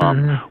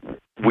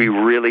 We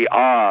really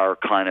are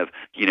kind of,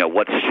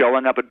 what's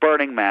showing up at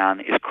Burning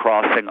Man is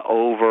crossing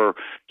over,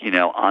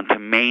 onto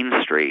Main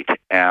Street.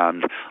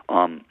 And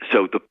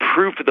so the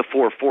proof of the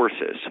four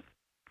forces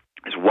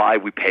is why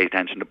we pay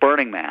attention to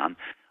Burning Man.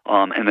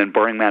 And then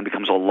Burning Man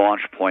becomes a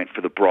launch point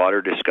for the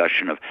broader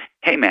discussion of,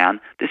 hey, man,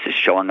 this is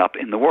showing up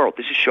in the world.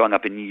 This is showing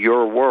up in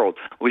your world.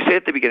 What we say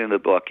at the beginning of the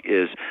book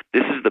is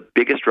this is the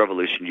biggest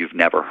revolution you've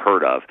never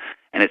heard of,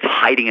 and it's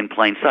hiding in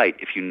plain sight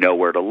if you know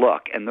where to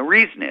look. And the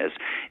reason is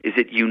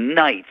it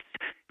unites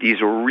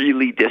these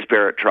really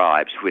disparate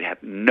tribes who would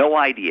have no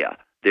idea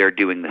they're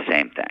doing the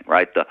same thing,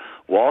 right? The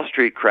Wall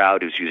Street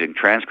crowd who's using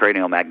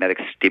transcranial magnetic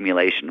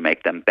stimulation to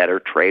make them better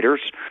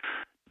traders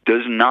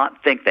does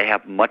not think they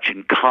have much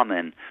in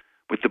common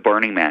with the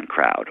Burning Man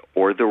crowd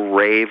or the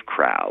rave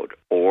crowd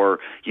or,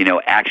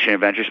 action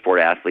adventure sport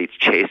athletes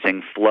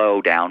chasing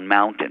flow down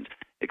mountains,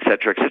 et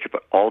cetera, et cetera.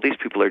 But all these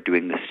people are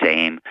doing the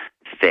same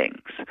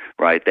things,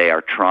 right? They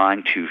are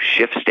trying to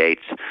shift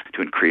states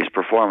to increase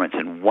performance.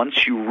 And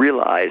once you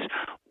realize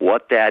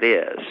what that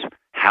is,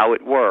 how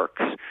it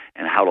works,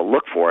 and how to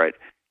look for it,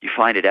 you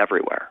find it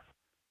everywhere.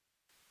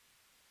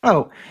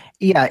 Oh,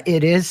 yeah,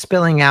 it is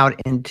spilling out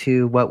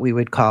into what we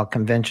would call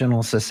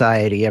conventional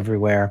society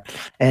everywhere.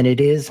 And it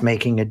is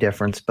making a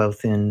difference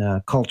both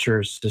in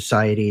cultures,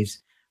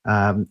 societies,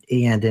 and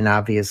in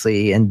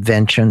obviously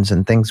inventions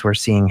and things we're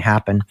seeing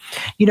happen.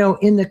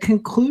 In the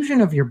conclusion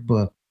of your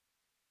book,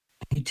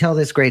 you tell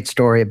this great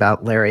story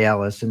about Larry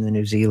Ellis and the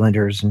New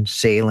Zealanders and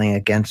sailing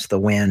against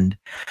the wind.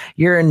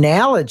 Your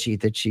analogy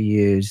that you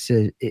use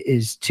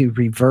is to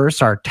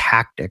reverse our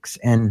tactics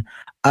and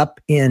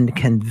upend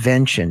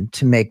convention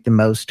to make the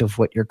most of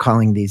what you're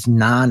calling these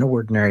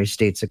non-ordinary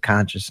states of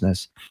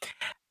consciousness.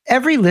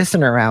 Every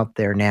listener out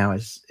there now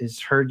has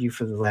heard you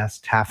for the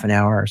last half an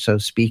hour or so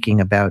speaking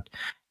about,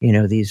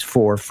 these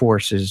four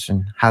forces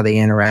and how they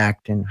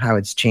interact and how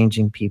it's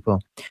changing people.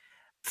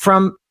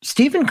 From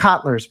Steven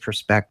Kotler's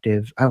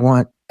perspective,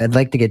 I'd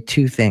like to get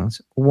two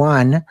things.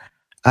 One,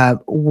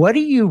 what do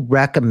you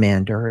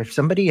recommend, or if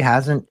somebody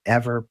hasn't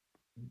ever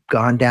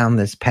gone down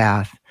this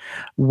path,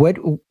 what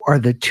are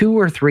the 2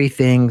 or 3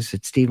 things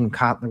that Steven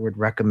Kotler would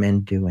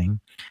recommend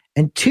doing?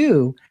 And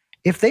two,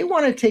 if they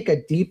want to take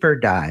a deeper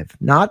dive,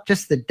 not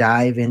just the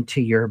dive into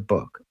your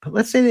book, but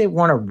let's say they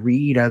want to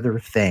read other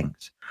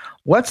things,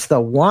 what's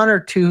the 1 or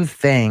 2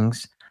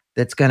 things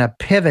that's going to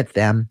pivot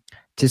them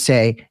to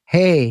say,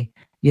 hey,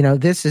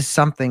 this is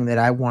something that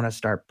I want to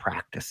start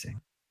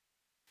practicing?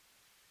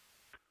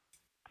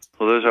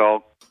 Well, those are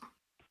all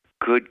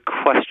good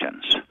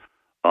questions.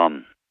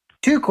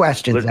 2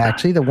 questions,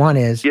 actually. The one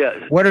is,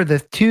 what are the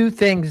 2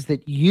 things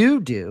that you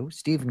do,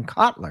 Steven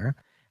Kotler?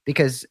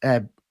 Because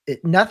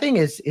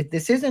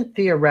this isn't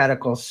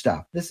theoretical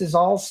stuff. This is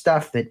all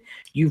stuff that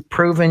you've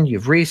proven,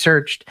 you've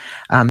researched,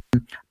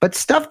 but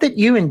stuff that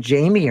you and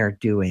Jamie are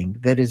doing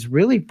that is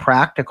really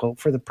practical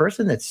for the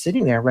person that's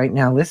sitting there right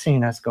now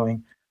listening to us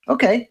going,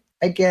 okay,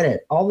 I get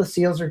it. All the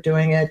SEALs are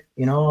doing it.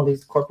 All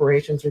these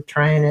corporations are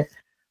trying it.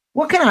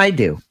 What can I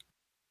do?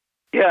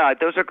 Yeah,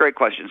 those are great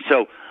questions.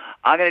 So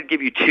I'm going to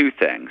give you 2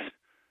 things.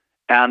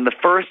 And the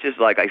first is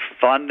like a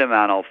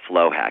fundamental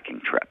flow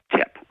hacking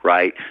tip,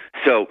 right?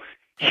 So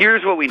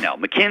here's what we know.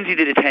 McKinsey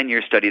did a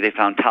 10-year study. They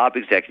found top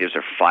executives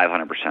are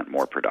 500%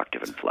 more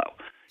productive in flow.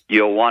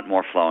 You'll want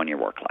more flow in your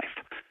work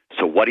life.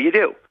 So what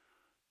do?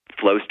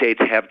 Flow states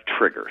have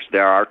triggers.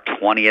 There are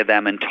 20 of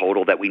them in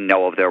total that we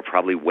know of. There are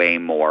probably way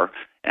more.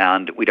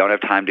 And we don't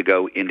have time to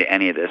go into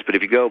any of this. But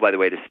if you go, by the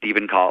way, to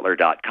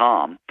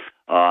stevenkotler.com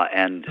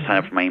and sign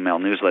up for my email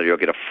newsletter, you'll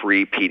get a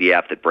free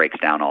PDF that breaks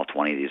down all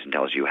 20 of these and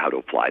tells you how to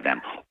apply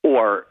them.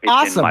 Or it's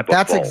awesome. In my book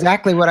That's Bold.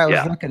 Exactly what I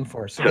was looking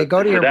for. So they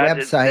go to your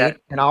website,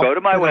 and I'll go to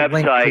my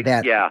website.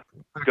 Okay.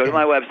 Go to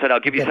my website. I'll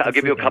give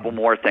you a couple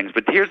more things.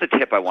 But here's the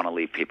tip I want to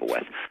leave people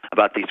with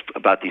about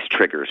these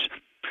triggers.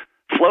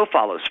 Flow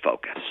follows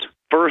focus.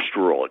 First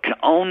rule, it can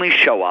only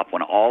show up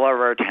when all of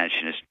our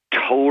attention is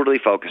totally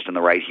focused on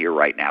the right here,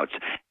 right now. It's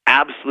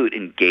absolute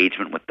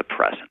engagement with the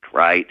present,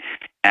 right?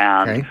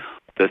 And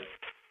the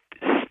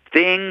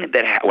thing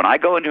that when I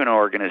go into an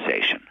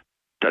organization,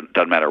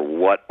 doesn't matter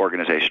what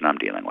organization I'm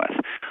dealing with,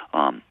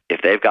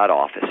 if they've got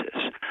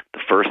offices,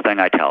 the first thing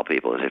I tell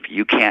people is if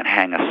you can't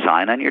hang a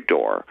sign on your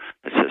door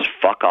that says,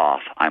 fuck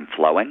off, I'm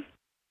flowing,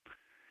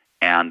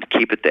 and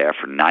keep it there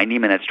for 90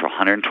 minutes to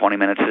 120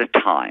 minutes at a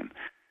time,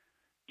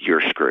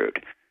 you're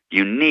screwed.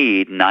 You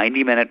need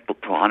 90-minute to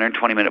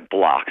 120-minute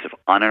blocks of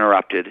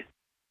uninterrupted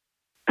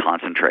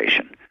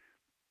concentration.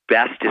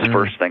 Best is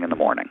first thing in the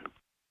morning.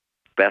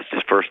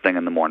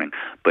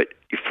 But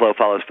flow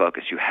follows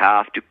focus. You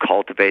have to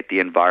cultivate the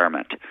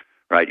environment,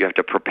 right? You have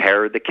to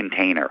prepare the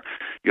container.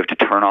 You have to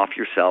turn off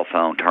your cell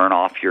phone, turn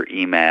off your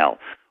email.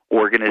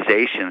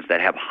 Organizations that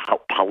have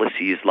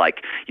policies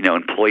like,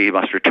 employee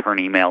must return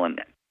email in,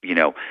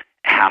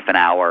 half an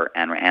hour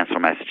and answer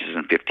messages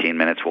in 15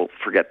 minutes. Well,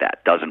 forget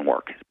that. Doesn't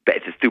work.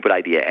 It's a stupid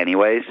idea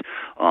anyways,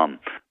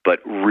 but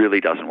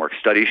really doesn't work.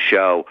 Studies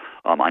show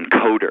on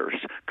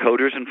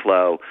coders in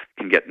flow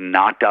can get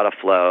knocked out of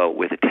flow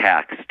with a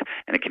text,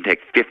 and it can take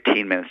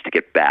 15 minutes to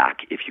get back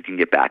if you can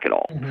get back at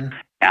all. Mm-hmm.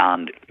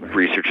 And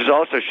research has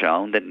also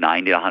shown that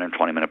 90 to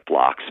 120-minute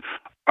blocks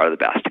are the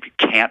best. If you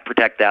can't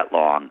protect that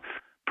long,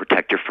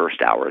 protect your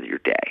first hour of your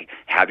day.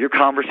 Have your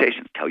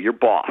conversations. Tell your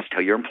boss.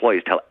 Tell your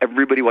employees. Tell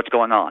everybody what's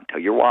going on. Tell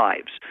your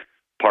wives,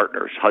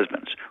 partners,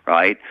 husbands,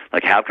 right?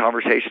 Like have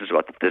conversations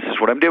about this is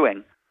what I'm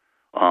doing.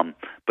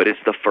 But it's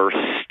the first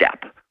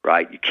step,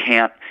 right? You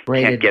can't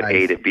get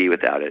A to B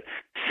without it.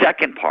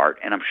 Second part,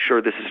 and I'm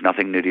sure this is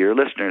nothing new to your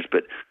listeners,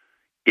 but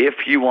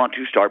if you want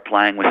to start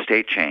playing with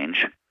state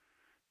change,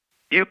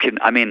 you can.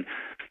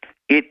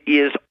 It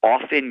is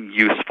often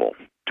useful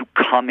to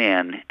come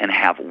in and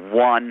have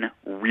one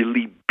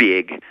really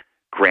big,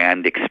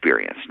 grand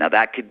experience. Now,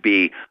 that could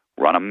be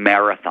run a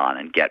marathon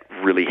and get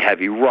really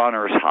heavy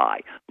runner's high,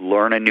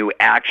 learn a new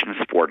action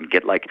sport and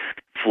get like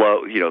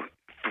flow,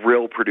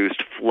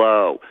 thrill-produced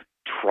flow,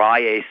 try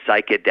a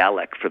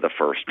psychedelic for the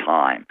first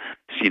time.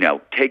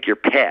 So, take your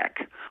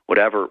pick,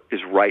 whatever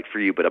is right for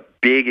you, but a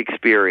big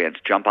experience,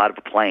 jump out of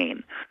a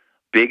plane,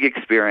 big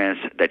experience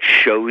that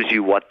shows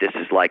you what this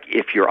is like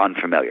if you're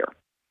unfamiliar.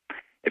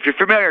 If you're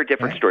familiar, a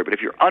different story. But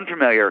if you're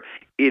unfamiliar,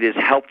 it is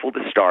helpful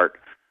to start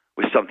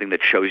with something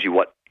that shows you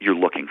what you're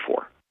looking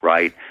for,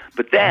 right?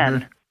 But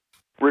then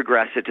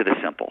regress it to the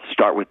simple.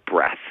 Start with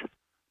breath.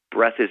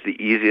 Breath is the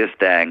easiest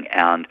thing.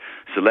 And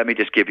so let me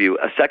just give you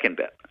a second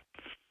bit.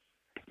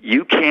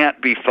 You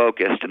can't be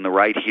focused in the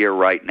right here,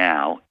 right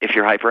now if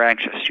you're hyper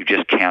anxious. You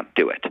just can't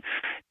do it.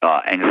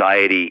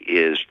 Anxiety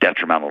is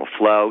detrimental to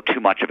flow. Too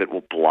much of it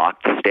will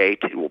block the state.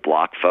 It will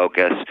block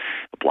focus,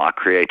 block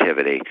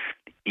creativity.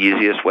 The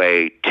easiest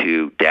way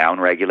to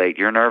downregulate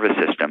your nervous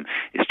system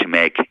is to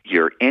make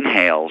your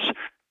inhales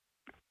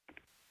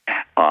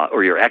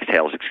or your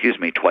exhales,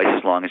 twice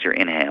as long as your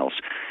inhales.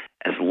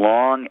 As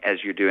long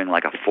as you're doing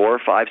like a 4 or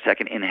 5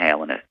 second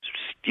inhale and a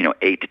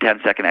 8 to 10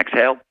 second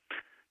exhale,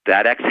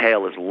 that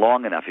exhale is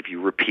long enough if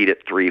you repeat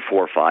it 3,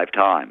 4, 5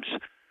 times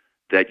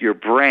that your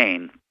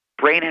brain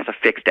has a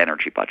fixed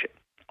energy budget,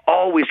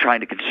 always trying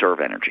to conserve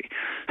energy.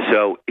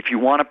 So if you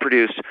want to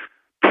produce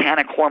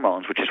panic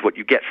hormones, which is what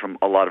you get from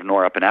a lot of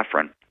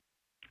norepinephrine,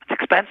 it's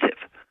expensive,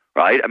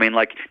 right? I mean,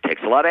 like,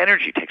 takes a lot of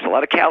energy, takes a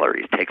lot of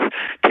calories, takes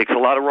a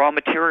lot of raw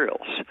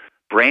materials.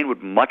 Brain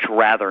would much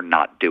rather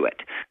not do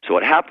it. So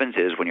what happens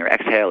is when your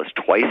exhale is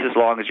twice as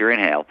long as your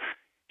inhale,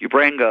 your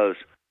brain goes,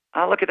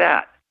 oh, look at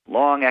that,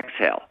 long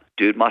exhale.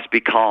 Dude must be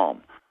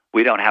calm.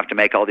 We don't have to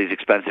make all these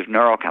expensive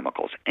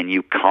neurochemicals. And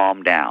you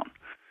calm down.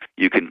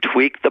 You can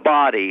tweak the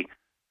body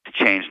to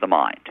change the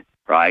mind,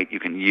 right? You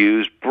can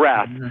use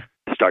breath to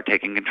start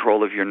taking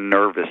control of your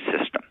nervous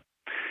system.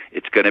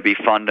 It's going to be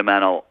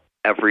fundamental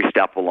every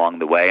step along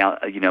the way.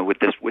 With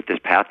this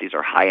path, these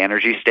are high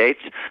energy states.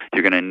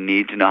 You're going to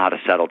need to know how to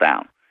settle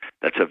down.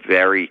 So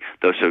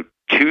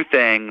 2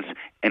 things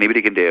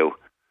anybody can do,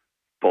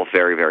 both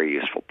very, very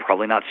useful.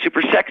 Probably not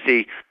super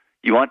sexy.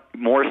 You want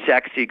more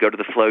sexy, go to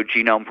the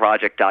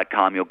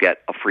flowgenomeproject.com. You'll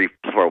get a free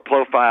flow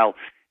profile.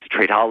 It's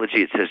Tradeology.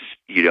 It says,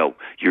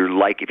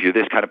 if you're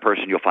this kind of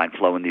person, you'll find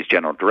flow in these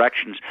general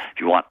directions.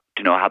 If you want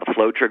to know how the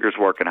flow triggers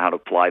work and how to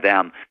apply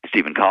them,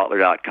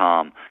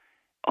 StephenKotler.com.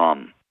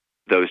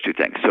 Those 2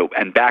 things. So,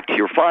 and back to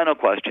your final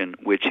question,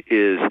 which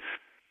is,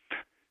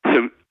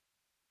 so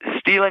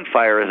Stealing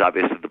Fire is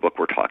obviously the book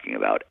we're talking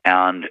about.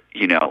 And,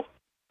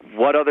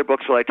 what other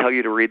books will I tell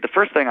you to read? The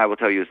first thing I will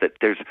tell you is that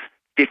there's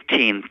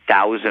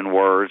 15,000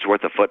 words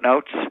worth of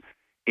footnotes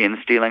in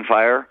Stealing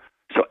Fire.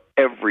 So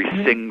every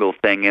single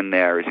thing in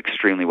there is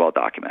extremely well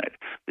documented.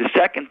 The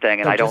second thing,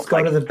 and so I don't just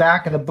go to the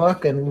back of the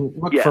book and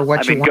look for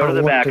what you want go to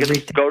the back.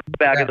 Go to the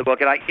back of the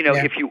book, and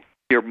if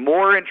you're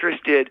more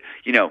interested,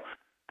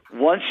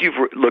 once you've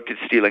looked at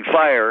Stealing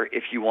Fire,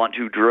 if you want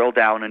to drill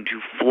down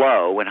into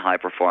flow and high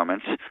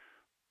performance,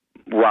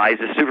 Rise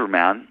of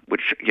Superman,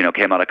 which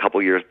came out a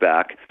couple years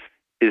back,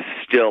 is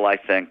still, I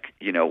think,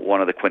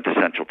 one of the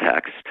quintessential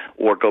texts.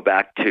 Or go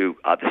back to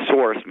the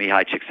source,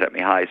 Mihai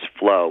Csikszentmihalyi's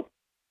Flow.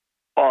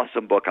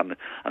 Awesome book on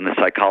the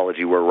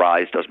psychology where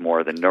Rise does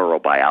more than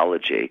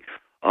neurobiology.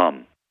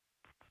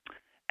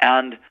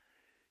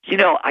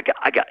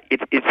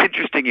 It's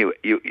interesting you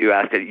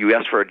asked it. You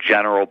asked for a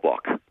general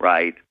book,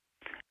 right?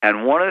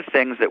 And one of the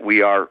things that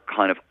we are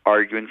kind of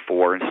arguing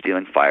for in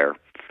Stealing Fire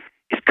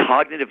is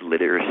cognitive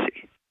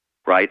literacy,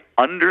 right?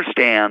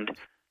 Understand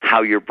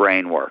how your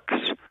brain works.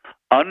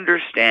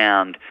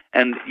 Understand,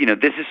 and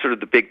this is sort of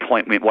the big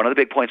point. One of the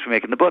big points we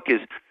make in the book is,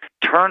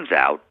 turns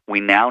out we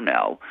now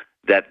know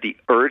that the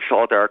urge to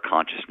alter our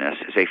consciousness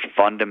is a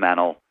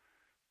fundamental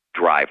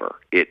driver.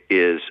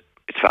 It's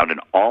found in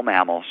all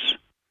mammals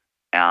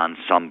and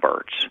some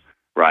birds,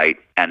 right?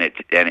 And it's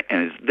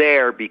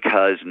there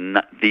because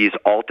these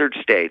altered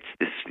states,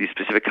 these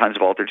specific kinds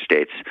of altered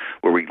states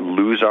where we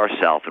lose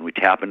ourself and we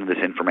tap into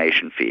this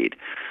information feed,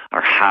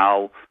 are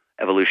how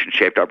evolution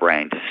shaped our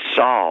brain to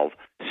solve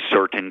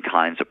certain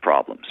kinds of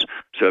problems.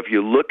 So if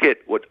you look at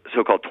what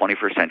so-called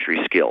 21st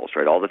century skills,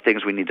 right, all the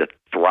things we need to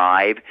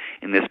thrive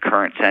in this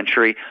current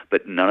century,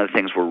 but none of the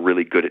things we're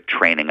really good at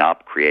training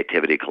up,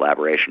 creativity,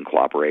 collaboration,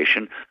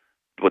 cooperation,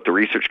 what the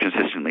research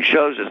consistently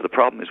shows is the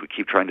problem is we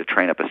keep trying to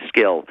train up a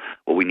skill.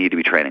 What we need to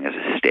be training is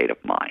a state of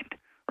mind,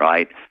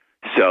 right?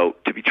 So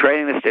to be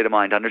training the state of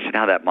mind, to understand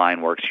how that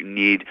mind works, you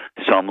need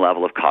some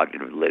level of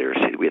cognitive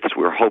literacy.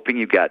 We're hoping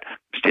you get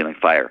Stealing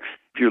Fire.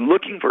 If you're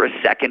looking for a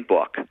second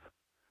book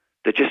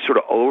that just sort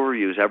of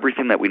overviews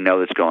everything that we know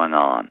that's going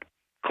on,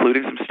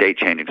 including some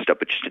state-changing stuff,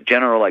 but just in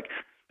general,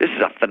 this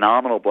is a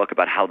phenomenal book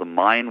about how the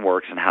mind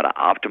works and how to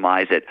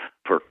optimize it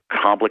for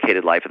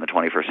complicated life in the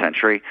 21st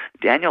century.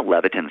 Daniel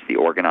Levitin's The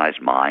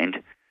Organized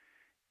Mind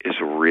is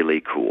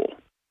really cool.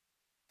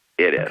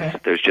 It is.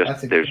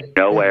 Okay. There's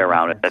no way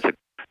around it. That's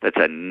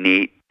a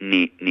neat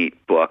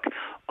book.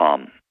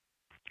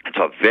 It's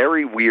a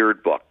very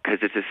weird book because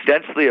it's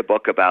essentially a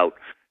book about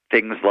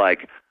things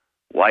like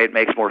why it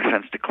makes more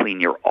sense to clean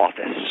your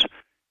office,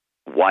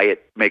 why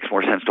it makes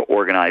more sense to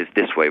organize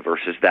this way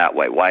versus that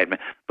way.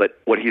 But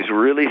what he's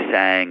really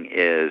saying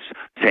is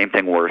same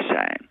thing we're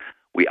saying.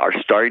 We are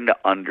starting to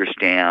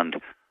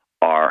understand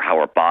how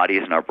our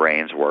bodies and our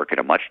brains work at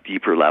a much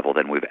deeper level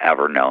than we've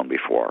ever known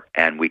before.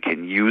 And we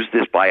can use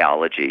this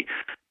biology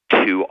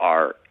to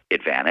our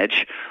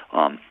advantage,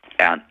 and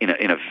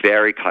in a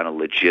very kind of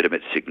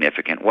legitimate,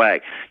 significant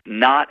way.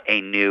 Not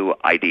a new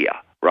idea.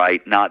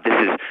 Right?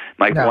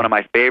 One of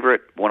my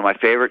favorite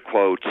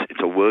quotes. It's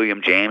a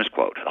William James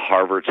quote, a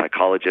Harvard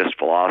psychologist,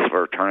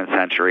 philosopher, turn of the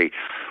century,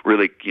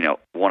 really,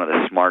 one of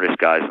the smartest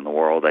guys in the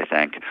world, I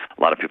think.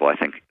 A lot of people, I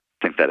think,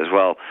 think that as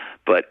well.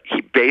 But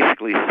he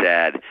basically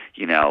said,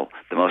 the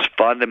most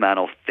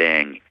fundamental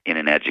thing in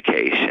an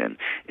education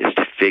is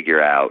to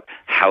figure out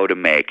how to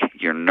make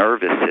your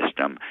nervous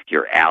system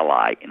your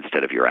ally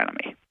instead of your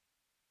enemy.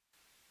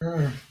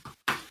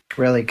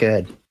 Really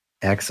good.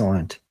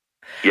 Excellent.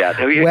 Yeah.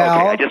 Okay.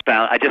 I just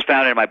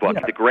found it in my book.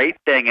 The great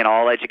thing in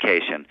all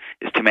education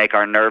is to make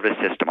our nervous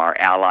system our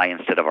ally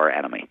instead of our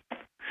enemy.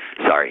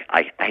 Sorry,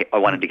 I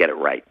wanted to get it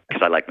right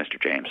because I like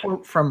Mr. James.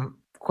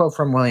 Quote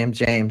from William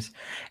James,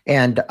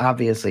 and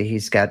obviously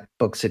he's got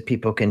books that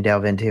people can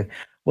delve into.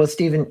 Well,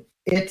 Stephen,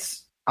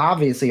 it's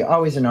obviously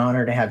always an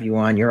honor to have you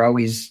on.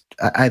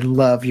 I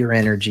love your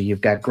energy.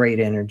 You've got great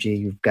energy.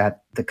 You've got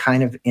the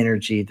kind of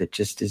energy that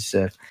just is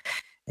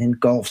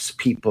engulfs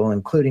people,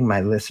 including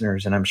my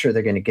listeners, and I'm sure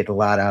they're going to get a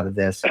lot out of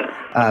this.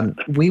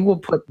 We will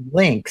put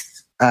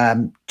links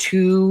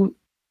to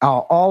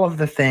all of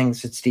the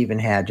things that Stephen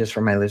had, just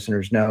for my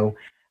listeners know,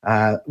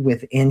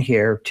 within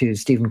here to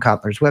Stephen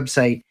Kotler's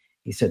website.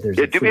 He said there's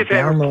a do me a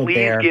favor,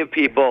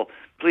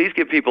 please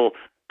give people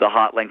the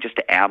hot link just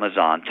to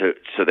Amazon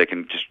so they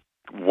can just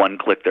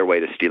one-click their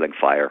way to Stealing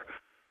Fire.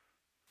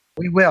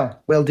 We will.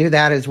 We'll do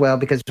that as well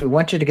because we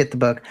want you to get the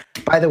book.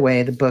 By the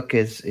way, the book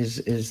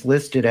is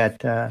listed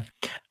at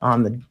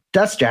on the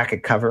dust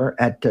jacket cover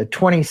at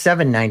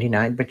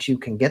 $27.99, but you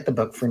can get the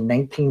book for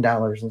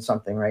 $19 and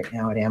something right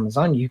now at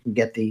Amazon. You can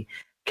get the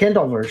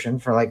Kindle version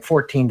for like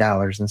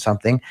 $14 and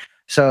something.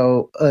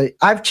 So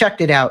I've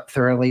checked it out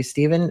thoroughly,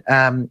 Stephen.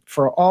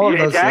 For all of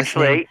those,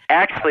 actually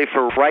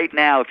for right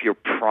now, if you're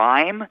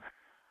Prime,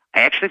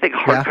 I actually think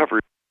hardcover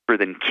is cheaper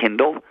than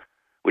Kindle,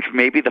 which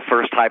may be the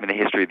first time in the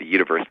history of the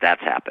universe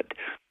that's happened.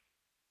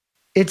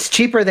 It's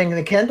cheaper than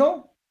the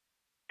Kindle?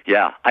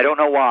 Yeah, I don't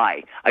know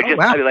why.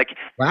 Wow.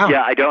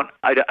 Yeah, I don't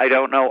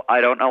know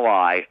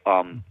why.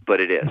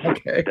 But it is.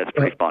 Okay. That's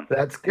pretty fun.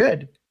 That's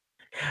good.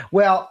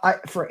 Well,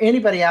 for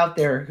anybody out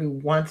there who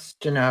wants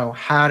to know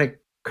how to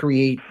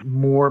create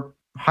more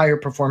higher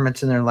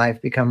performance in their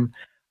life, become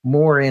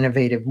more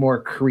innovative,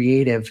 more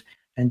creative,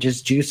 and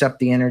just juice up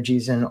the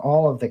energies and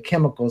all of the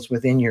chemicals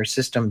within your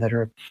system that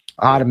are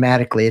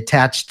automatically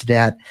attached to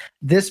that.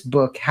 This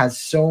book has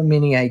so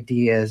many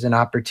ideas and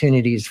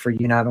opportunities for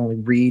you not only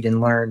read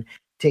and learn,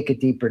 take a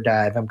deeper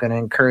dive. I'm going to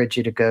encourage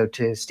you to go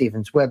to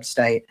Stephen's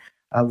website,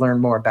 learn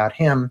more about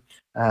him,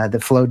 the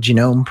Flow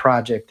Genome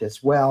Project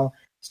as well.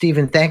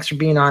 Stephen, thanks for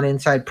being on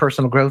Inside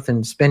Personal Growth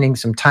and spending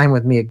some time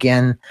with me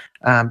again,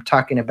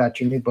 talking about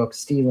your new book,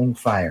 Stealing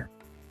Fire.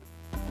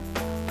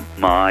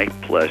 My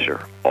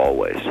pleasure,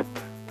 always.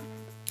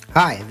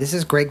 Hi, this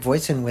is Greg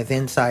Voisin with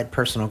Inside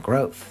Personal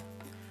Growth.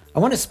 I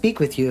want to speak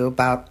with you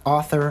about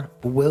author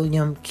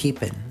William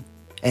Keepen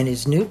and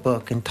his new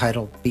book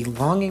entitled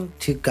Belonging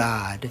to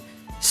God,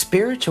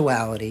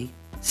 Spirituality,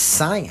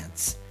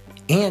 Science,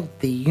 and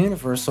the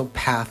Universal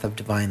Path of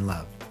Divine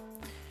Love.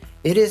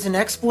 It is an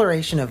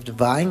exploration of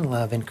divine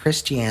love in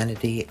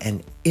Christianity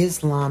and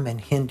Islam and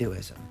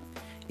Hinduism.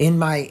 In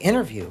my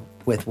interview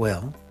with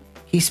Will,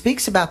 he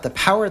speaks about the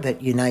power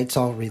that unites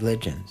all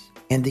religions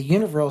and the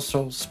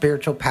universal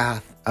spiritual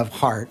path of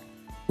heart,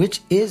 which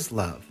is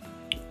love,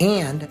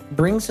 and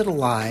brings it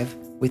alive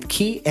with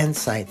key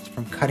insights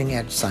from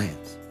cutting-edge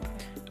science.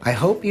 I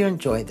hope you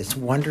enjoy this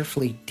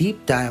wonderfully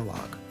deep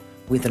dialogue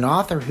with an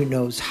author who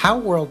knows how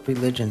world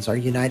religions are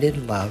united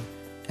in love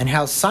and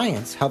how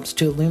science helps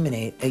to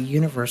illuminate a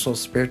universal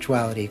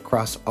spirituality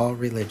across all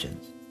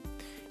religions.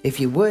 If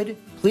you would,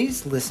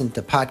 please listen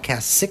to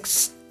podcast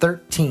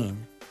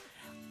 613,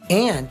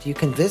 and you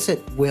can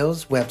visit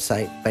Will's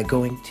website by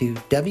going to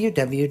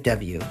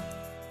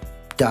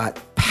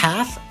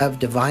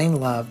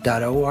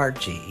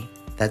www.pathofdivinelove.org.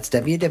 That's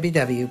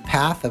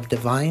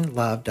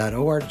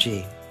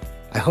www.pathofdivinelove.org.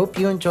 I hope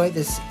you enjoyed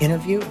this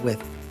interview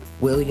with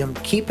William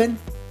Keepen,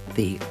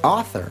 the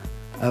author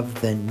of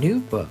the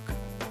new book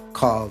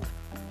called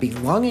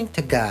Belonging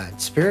to God,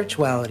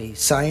 Spirituality,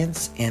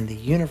 Science, and the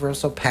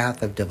Universal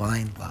Path of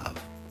Divine Love.